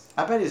percentage is?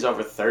 I bet he's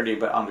over 30,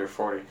 but under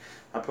 40.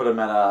 I put him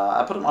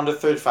under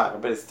 35. I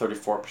bet it's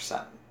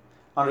 34%.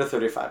 Under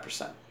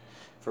 35%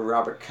 for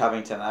Robert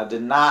Covington. I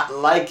did not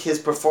like his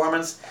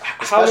performance,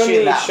 especially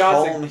in that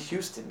home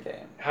Houston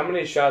game. How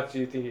many shots do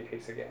you think he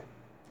takes a game?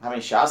 How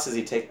many shots does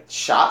he take?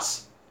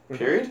 Shots?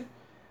 Period? Mm-hmm.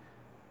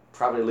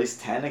 Probably at least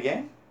 10 a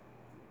game?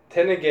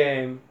 10 a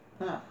game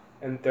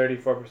and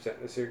 34%.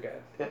 That's your guess.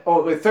 Yeah.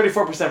 Oh,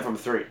 34% from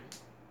 3.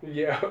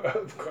 Yeah,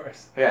 of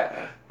course.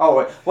 Yeah.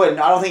 Oh, wait.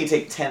 No, I don't think he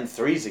takes 10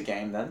 threes a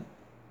game then.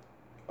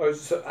 Oh,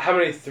 so how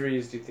many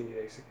threes do you think he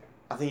takes a game?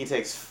 I think he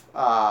takes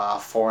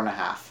 4.5.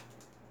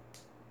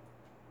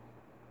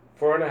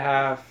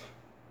 4.5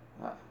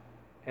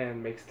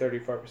 and makes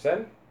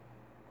 34%?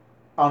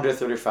 Under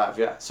 35,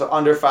 yeah. So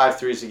under 5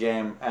 threes a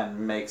game and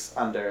makes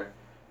under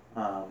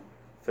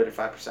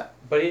 35%.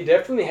 But he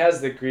definitely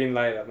has the green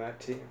light on that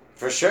team.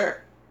 For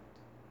sure.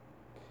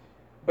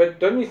 But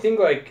don't you think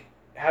like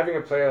having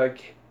a player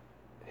like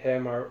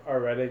him or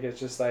Redick is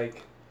just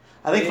like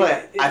I think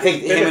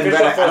him and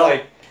beneficial Redick. for,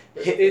 like,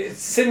 it's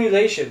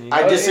simulation. You know?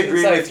 I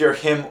disagree It's with your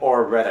him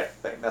or Redick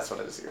thing. That's what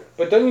I disagree with.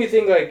 But don't you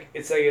think like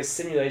it's like a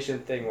simulation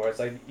thing where it's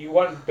like you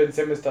want Ben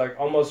Simmons to like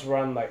almost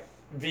run like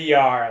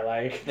VR,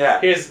 like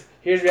here's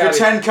reality.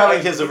 Pretend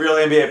Covington's a real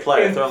NBA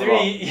player. In 3,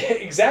 yeah,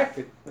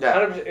 exactly. Yeah.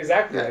 100%,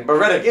 exactly. Yeah. Like, But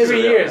Redick is 3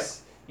 a real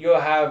years you'll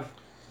have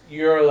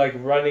your like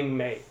running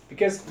mate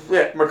because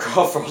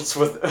Markelle Fultz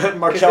with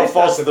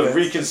the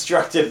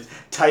reconstructed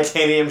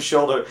titanium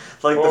shoulder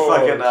like the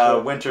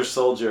fucking Winter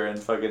Soldier in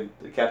fucking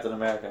Captain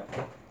America.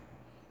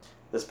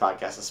 This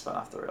podcast is spun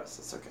off the rails.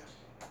 It's okay.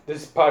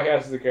 This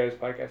podcast is the greatest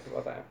podcast of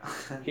all time.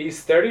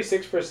 He's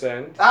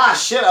 36%. Ah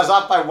shit! I was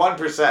off by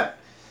 1%.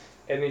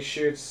 And he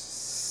shoots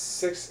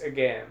 6 a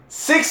game.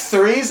 6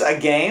 threes a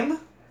game?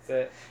 That's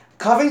it.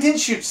 Covington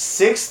shoots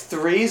 6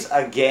 threes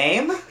a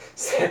game?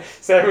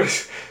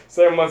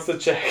 Sam wants to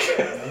check.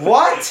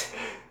 What?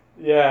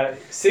 Yeah.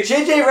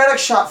 JJ Redick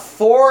shot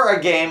 4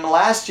 a game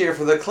last year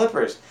for the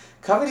Clippers.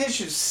 Covington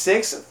shoots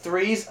 6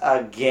 threes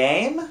a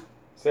game?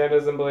 Sam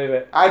doesn't believe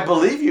it. I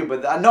believe you,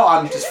 but no,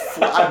 I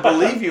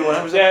believe you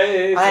 100%. Yeah,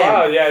 it's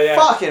wild. Yeah.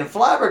 Fucking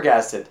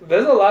flabbergasted.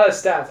 There's a lot of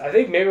stats. I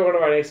think maybe one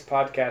of our next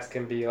podcasts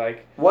can be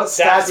like what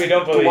stats we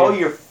don't believe. Blow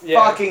your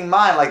fucking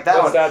mind like that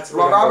what one. Stats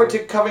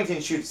Robert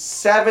Covington shoots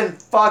 7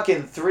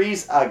 fucking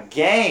threes a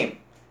game.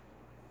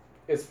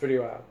 It's pretty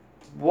wild.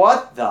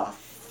 What the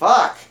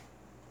fuck?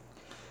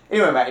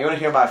 Anyway, Matt, you want to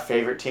hear my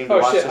favorite team to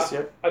watch this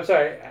year? I'm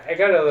sorry, I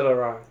got it a little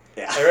wrong.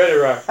 Yeah. I read it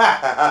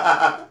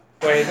wrong.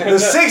 Wait, the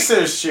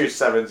Sixers shoot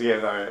 7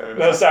 games.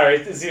 No, sorry,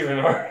 it's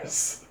even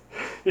worse.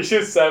 He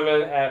shoots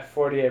 7 at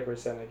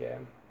 48% a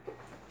game.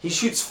 He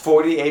shoots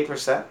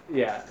 48%?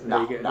 Yeah.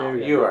 No,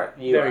 you are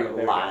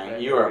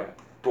lying. You are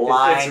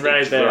blind it's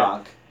right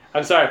drunk. There.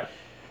 I'm sorry.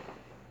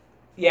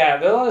 Yeah,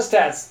 there are a lot of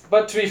stats.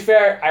 But to be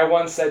fair, I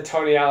once said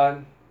Tony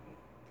Allen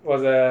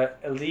was a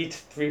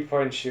elite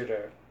 3-point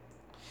shooter.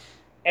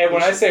 And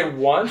when I say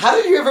once... How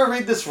did you ever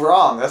read this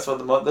wrong? That's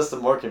the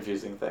more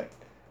confusing thing.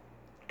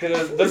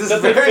 Because this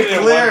is very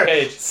clear.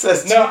 Page.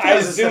 No,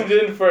 I zoomed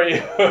in for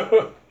you.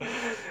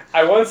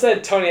 I once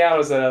said Tony Allen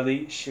was an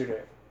elite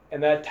shooter,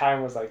 and that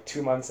time was like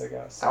 2 months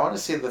ago. So. I want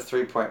to see the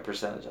 3-point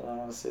percentage. I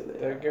want to see the.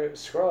 They're good.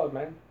 Scroll up,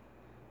 man.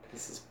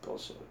 This is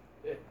bullshit.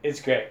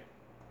 It's great.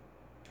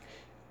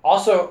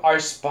 Also, our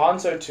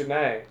sponsor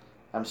tonight.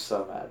 I'm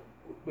so mad.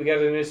 We got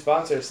a new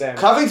sponsor, Sam.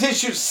 Covington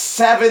shoots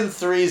 7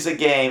 threes a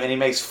game, and he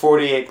makes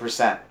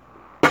 48%.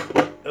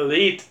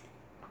 Elite.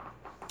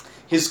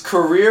 His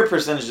career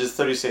percentage is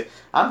 36.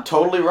 I'm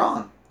totally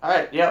wrong. All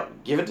right, yeah,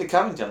 give it to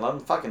Covington. Let him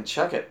fucking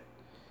chuck it.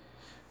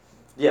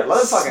 Yeah,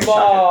 let him fucking chuck it.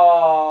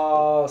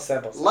 Small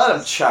sample size. Let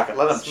him chuck it.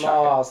 Let him chuck it.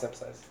 Small sample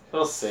size.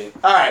 We'll see.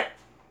 All right.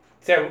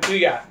 Sam, who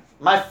you got?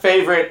 My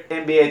favorite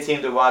NBA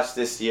team to watch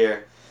this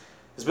year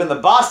has been the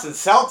Boston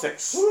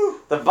Celtics. Woo.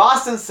 The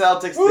Boston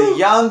Celtics, the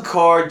young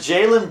core,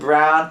 Jaylen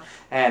Brown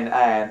and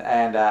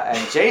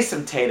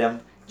Jason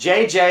Tatum.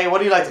 JJ, what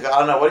do you like to call? I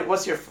don't know.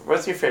 What's your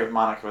favorite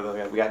moniker for those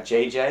guys? We got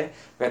JJ.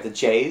 We got the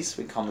Jays.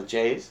 We call them the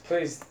Jays.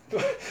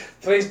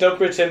 Please don't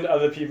pretend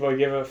other people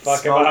give a fuck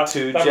Smoke about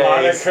two the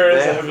Jays.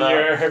 monikers of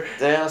your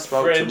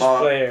fringe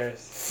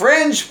players.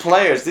 Fringe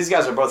players. These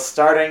guys are both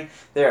starting.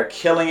 They are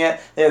killing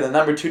it. They are the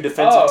number 2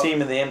 defensive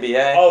team in the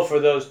NBA. Oh, for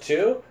those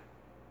two?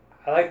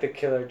 I like the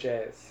Killer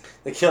Jays.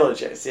 The Killer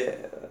Jays, yeah.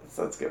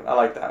 That's good. I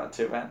like that one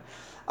too, man.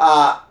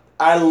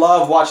 I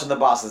love watching the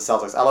Boston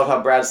Celtics. I love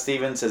how Brad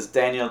Stevens has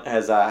dangled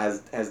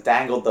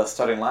the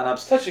starting lineups.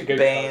 Such a good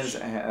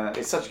coach.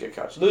 He's such a good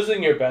coach.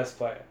 Losing your best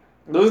player.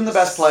 Losing the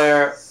best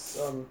player.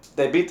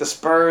 They beat the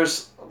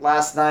Spurs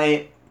last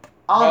night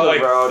on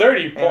the road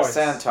 30 points. in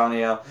San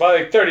Antonio. By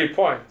like 30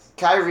 points.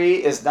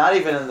 Kyrie is not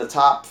even in the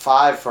top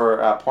 5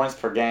 for points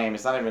per game.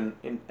 He's not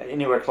even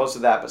anywhere close to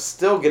that, but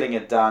still getting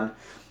it done.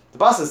 The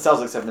Boston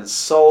Celtics have been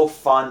so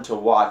fun to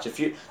watch.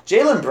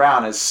 Jaylen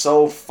Brown is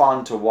so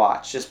fun to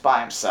watch just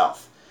by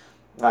himself.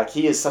 Like,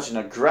 he is such an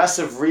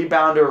aggressive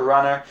rebounder,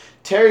 runner.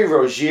 Terry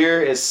Rozier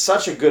is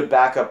such a good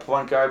backup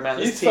point guard, man.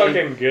 He's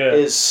fucking good.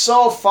 Is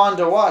so fun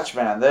to watch,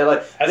 man. They're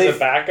like as a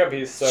backup,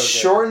 he's so good.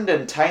 Shortened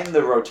and tightened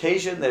the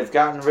rotation. They've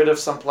gotten rid of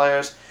some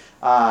players.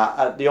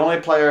 The only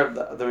player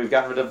that we've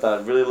gotten rid of that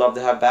I'd really love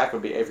to have back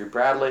would be Avery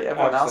Bradley.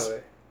 Everyone else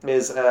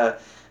is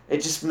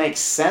it just makes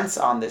sense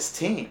on this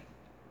team.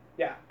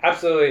 Yeah,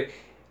 absolutely.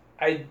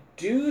 I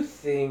do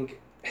think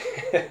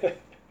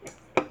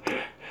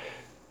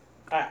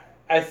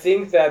I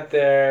think that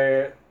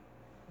their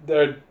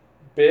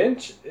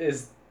bench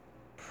is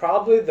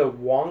probably the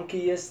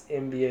wonkiest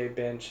NBA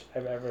bench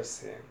I've ever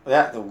seen.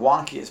 Yeah, the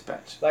wonkiest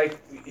bench. Like,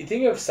 you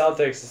think of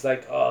Celtics, it's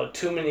like, oh,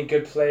 too many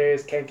good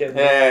players, can't get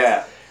Yeah.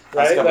 Right?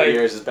 Last couple of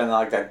years has been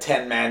like that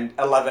 10-man,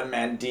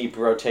 11-man deep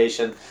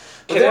rotation.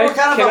 But They were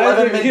kind of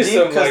 11-man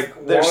deep because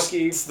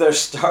wonky... their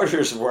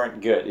starters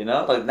weren't good, you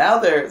know? Like, now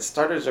their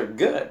starters are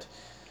good.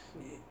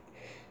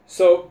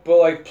 So, but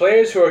like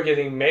players who are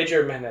getting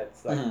major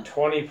minutes, like Mhm.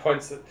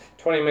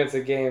 20 minutes a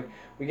game,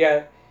 we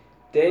got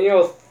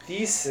Daniel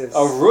Thesis.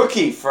 A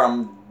rookie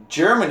from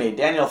Germany,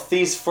 Daniel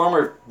Thies,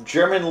 former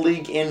German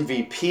League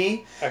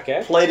MVP,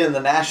 Okay. played in the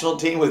national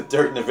team with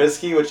Dirk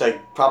Nowitzki, which I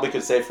probably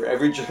could say for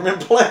every German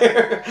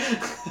player.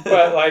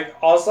 But like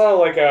also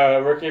like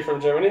a rookie from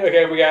Germany.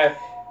 Okay, we got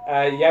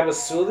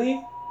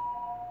Yabasuli.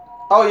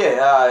 Oh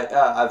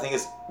yeah, I think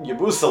it's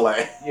Yabusele.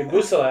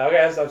 Yabusele.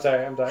 Okay, I'm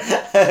sorry.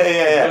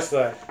 yeah.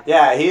 Yabusele.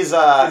 Yeah, he's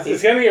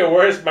It's gonna get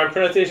worse. My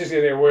pronunciation is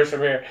gonna get worse from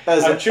here.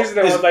 I'm choosing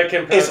the one I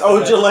can pronounce. Is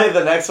Ojale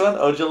the next one?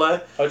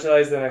 Ojale? Ojale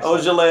is the next one.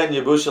 Ojale and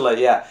Yabusele,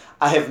 yeah.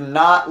 I have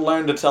not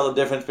learned to tell the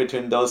difference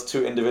between those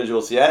two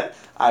individuals yet.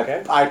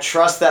 I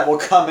trust that will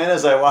come in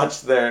as I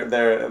watch their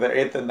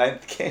 8th and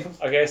 9th game.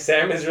 Okay,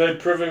 Sam is really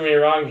proving me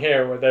wrong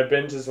here where their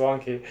bench is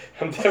wonky.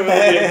 I'm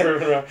definitely being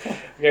proven wrong.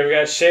 Okay, we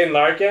got Shane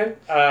Larkin.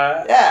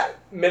 Yeah.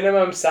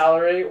 Minimum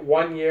salary,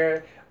 1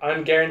 year,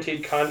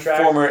 unguaranteed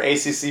contract. Former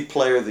ACC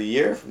Player of the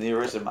Year from the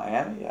University of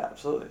Miami. Yeah,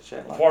 absolutely.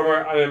 Shane Larkin.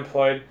 Former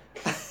unemployed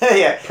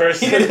yeah.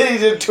 person. He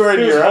did a tour in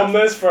He was Europe.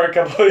 homeless for a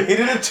couple of He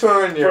did a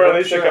tour in Europe. for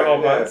at least a couple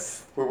of months.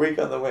 We're weak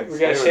on the wings. We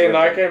got Shane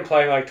Larkin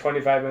playing like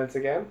 25 minutes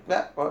again.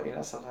 Yeah, well,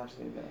 sometimes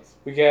you need minutes.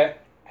 We got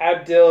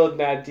Abdel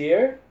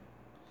Nadir.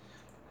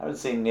 I haven't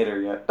seen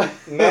Nitter yet.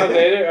 No,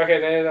 Nadir. Okay,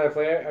 Nadir not a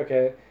player.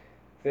 Okay.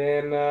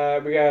 Then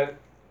we got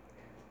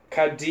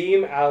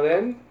Kadim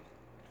Allen.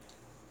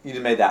 You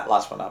just made that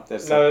last one up.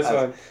 This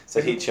one.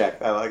 So he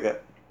checked. I like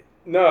it.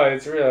 No,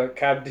 it's real.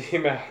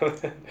 Kadim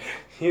Allen.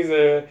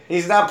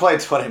 He's not playing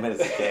 20 minutes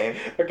a game.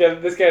 Okay,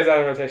 this guy's out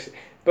of rotation.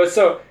 But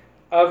so,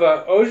 of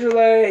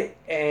Ojale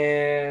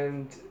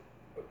and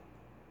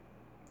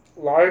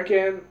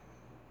Larkin,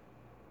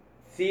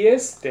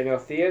 Daniel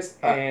Theus,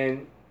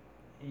 and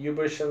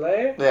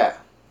Yabusele. Yeah.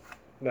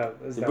 No,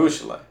 that's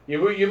Yabusele.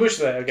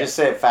 Yabusele, okay. Just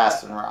say it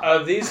fast and wrong.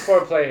 Of these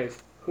 4 players,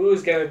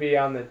 who's going to be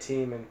on the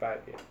team in 5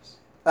 years?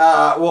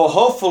 Well,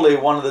 hopefully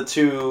one of the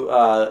two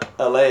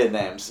LA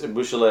names,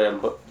 Yabusele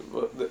and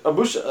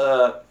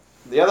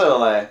the other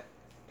LA.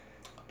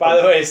 By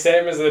the way,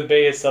 Sam is the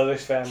biggest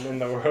Celtics fan in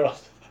the world.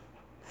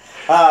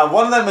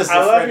 One of them is the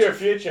I love French, your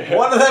future.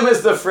 One of them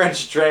is the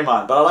French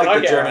Draymond, but I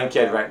like the German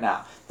okay. kid right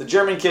now. The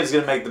German kid's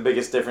going to make the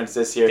biggest difference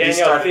this year.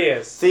 Daniel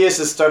Theus. Theus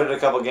has started a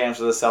couple games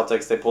for the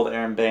Celtics. They pulled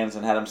Aaron Baines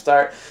and had him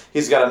start.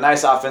 He's got a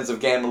nice offensive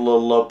game, a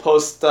little low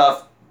post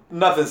stuff.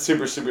 Nothing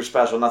super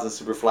special, nothing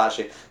super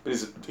flashy, but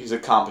he's a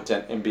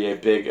competent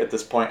NBA big at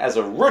this point as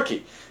a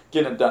rookie,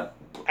 getting it done.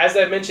 As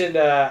I mentioned,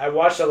 I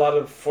watched a lot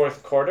of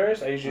fourth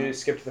quarters. I usually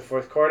skip to the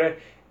fourth quarter.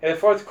 In the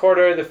fourth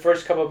quarter, the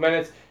first couple of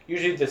minutes,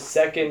 usually the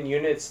second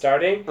unit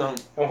starting, I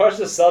watched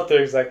the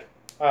Celtics like,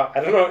 oh, I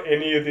don't know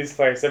any of these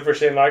players except for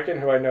Shane Larkin,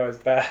 who I know is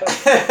bad.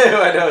 Who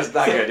I know is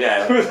not good,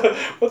 yeah.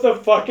 What the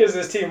fuck is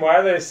this team? Why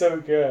are they so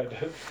good?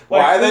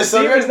 Why are they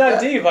so good? This team is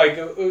not deep. Like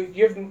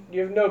you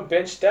have no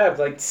bench depth.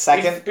 Like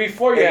second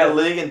before you in had the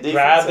league in defense.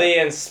 Bradley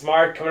and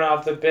Smart coming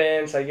off the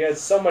bench. Like you had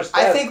so much depth.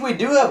 I think we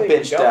do have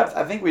bench depth.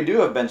 I think we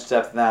do have bench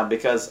depth now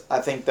because I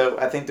think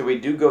that we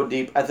do go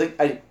deep. I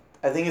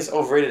think it's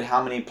overrated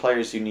how many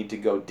players you need to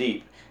go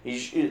deep.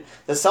 The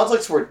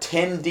Celtics were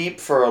 10 deep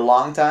for a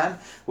long time,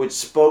 which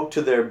spoke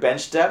to their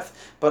bench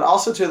depth, but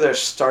also to their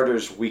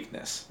starters'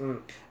 weakness.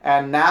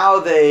 And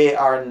now they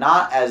are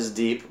not as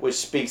deep, which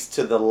speaks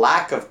to the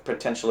lack of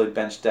potentially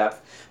bench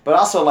depth. But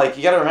also, like,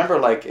 you got to remember,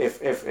 like,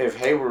 if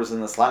Hayward was in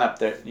this lineup,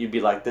 there you'd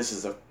be like, this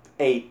is a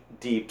 8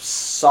 deep,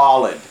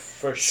 solid,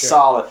 for sure,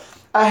 solid.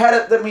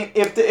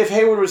 If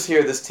Hayward was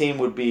here, this team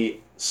would be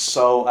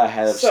so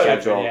ahead of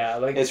schedule. Yeah,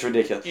 like it's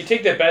ridiculous. You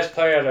take the best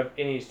player out of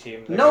any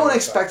team. No one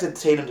expected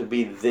Tatum to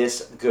be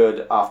this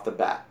good off the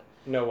bat.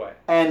 No way.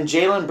 And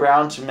Jaylen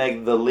Brown to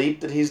make the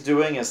leap that he's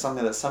doing is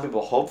something that some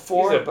people hope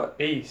for. He's a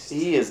beast.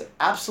 He is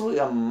absolutely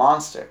a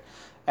monster.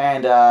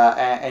 And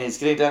he's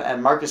getting done.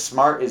 And Marcus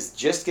Smart is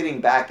just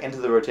getting back into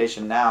the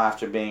rotation now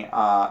after being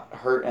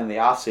hurt in the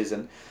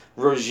offseason.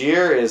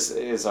 Rozier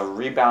is a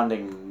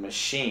rebounding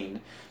machine.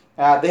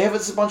 They have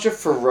a bunch of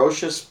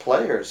ferocious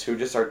players who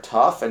just are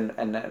tough and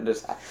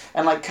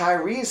like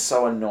Kyrie is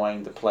so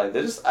annoying to play.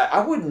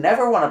 I would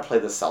never want to play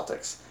the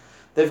Celtics.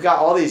 They've got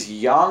all these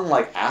young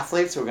like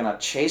athletes who are gonna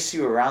chase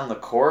you around the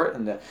court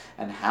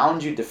and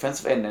hound you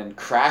defensively and then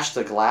crash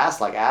the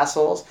glass like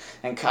assholes.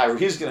 And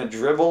Kyrie's gonna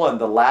dribble and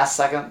the last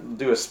second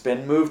do a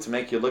spin move to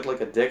make you look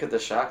like a dick at the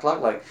shot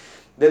clock. Like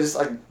they're just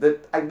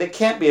they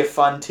can't be a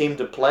fun team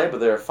to play,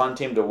 but they're a fun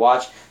team to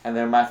watch, and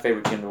they're my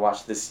favorite team to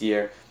watch this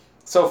year.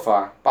 So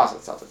far, Boston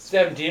Celtics.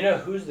 Sam, do you know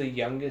who's the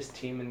youngest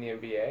team in the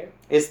NBA?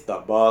 It's the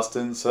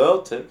Boston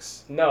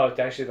Celtics. No, it's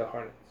actually the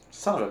Hornets.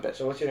 Son of a bitch.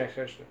 So what's your next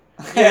question?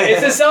 Yeah,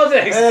 it's the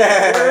Celtics.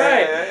 You're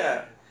right.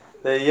 Yeah.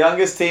 The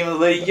youngest team in the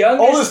league. The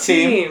youngest oldest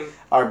team.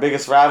 Our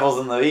biggest rivals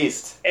in the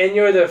East. And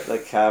you're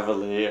the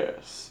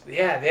Cavaliers.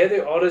 Yeah, they're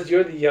the oldest.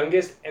 You're the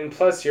youngest, and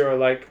plus you're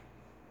like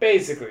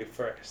basically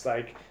first.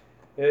 Like,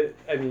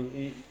 I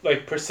mean,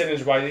 like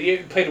percentage-wise,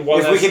 you played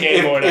one less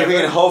game or whatever. If we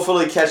can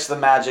hopefully catch the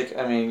Magic,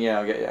 I mean,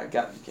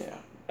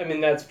 I mean,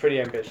 that's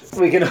pretty ambitious.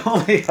 We can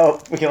only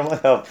hope. We can only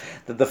hope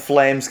that the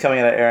flames coming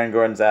out of Aaron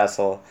Gordon's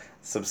asshole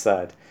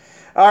subside.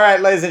 All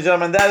right, ladies and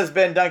gentlemen, that has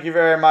been. Thank you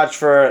very much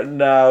for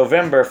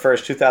November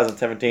 1st,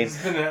 2017. This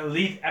has been an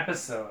elite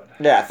episode.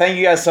 Yeah, thank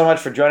you guys so much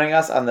for joining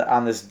us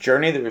on this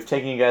journey that we've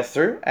taken you guys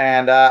through,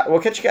 and we'll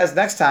catch you guys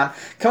next time.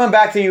 Coming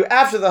back to you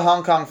after the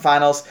Hong Kong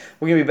finals,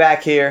 we're gonna be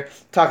back here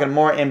talking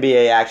more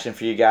NBA action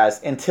for you guys.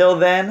 Until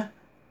then,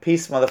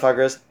 peace,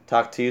 motherfuckers.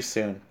 Talk to you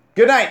soon.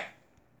 Good night.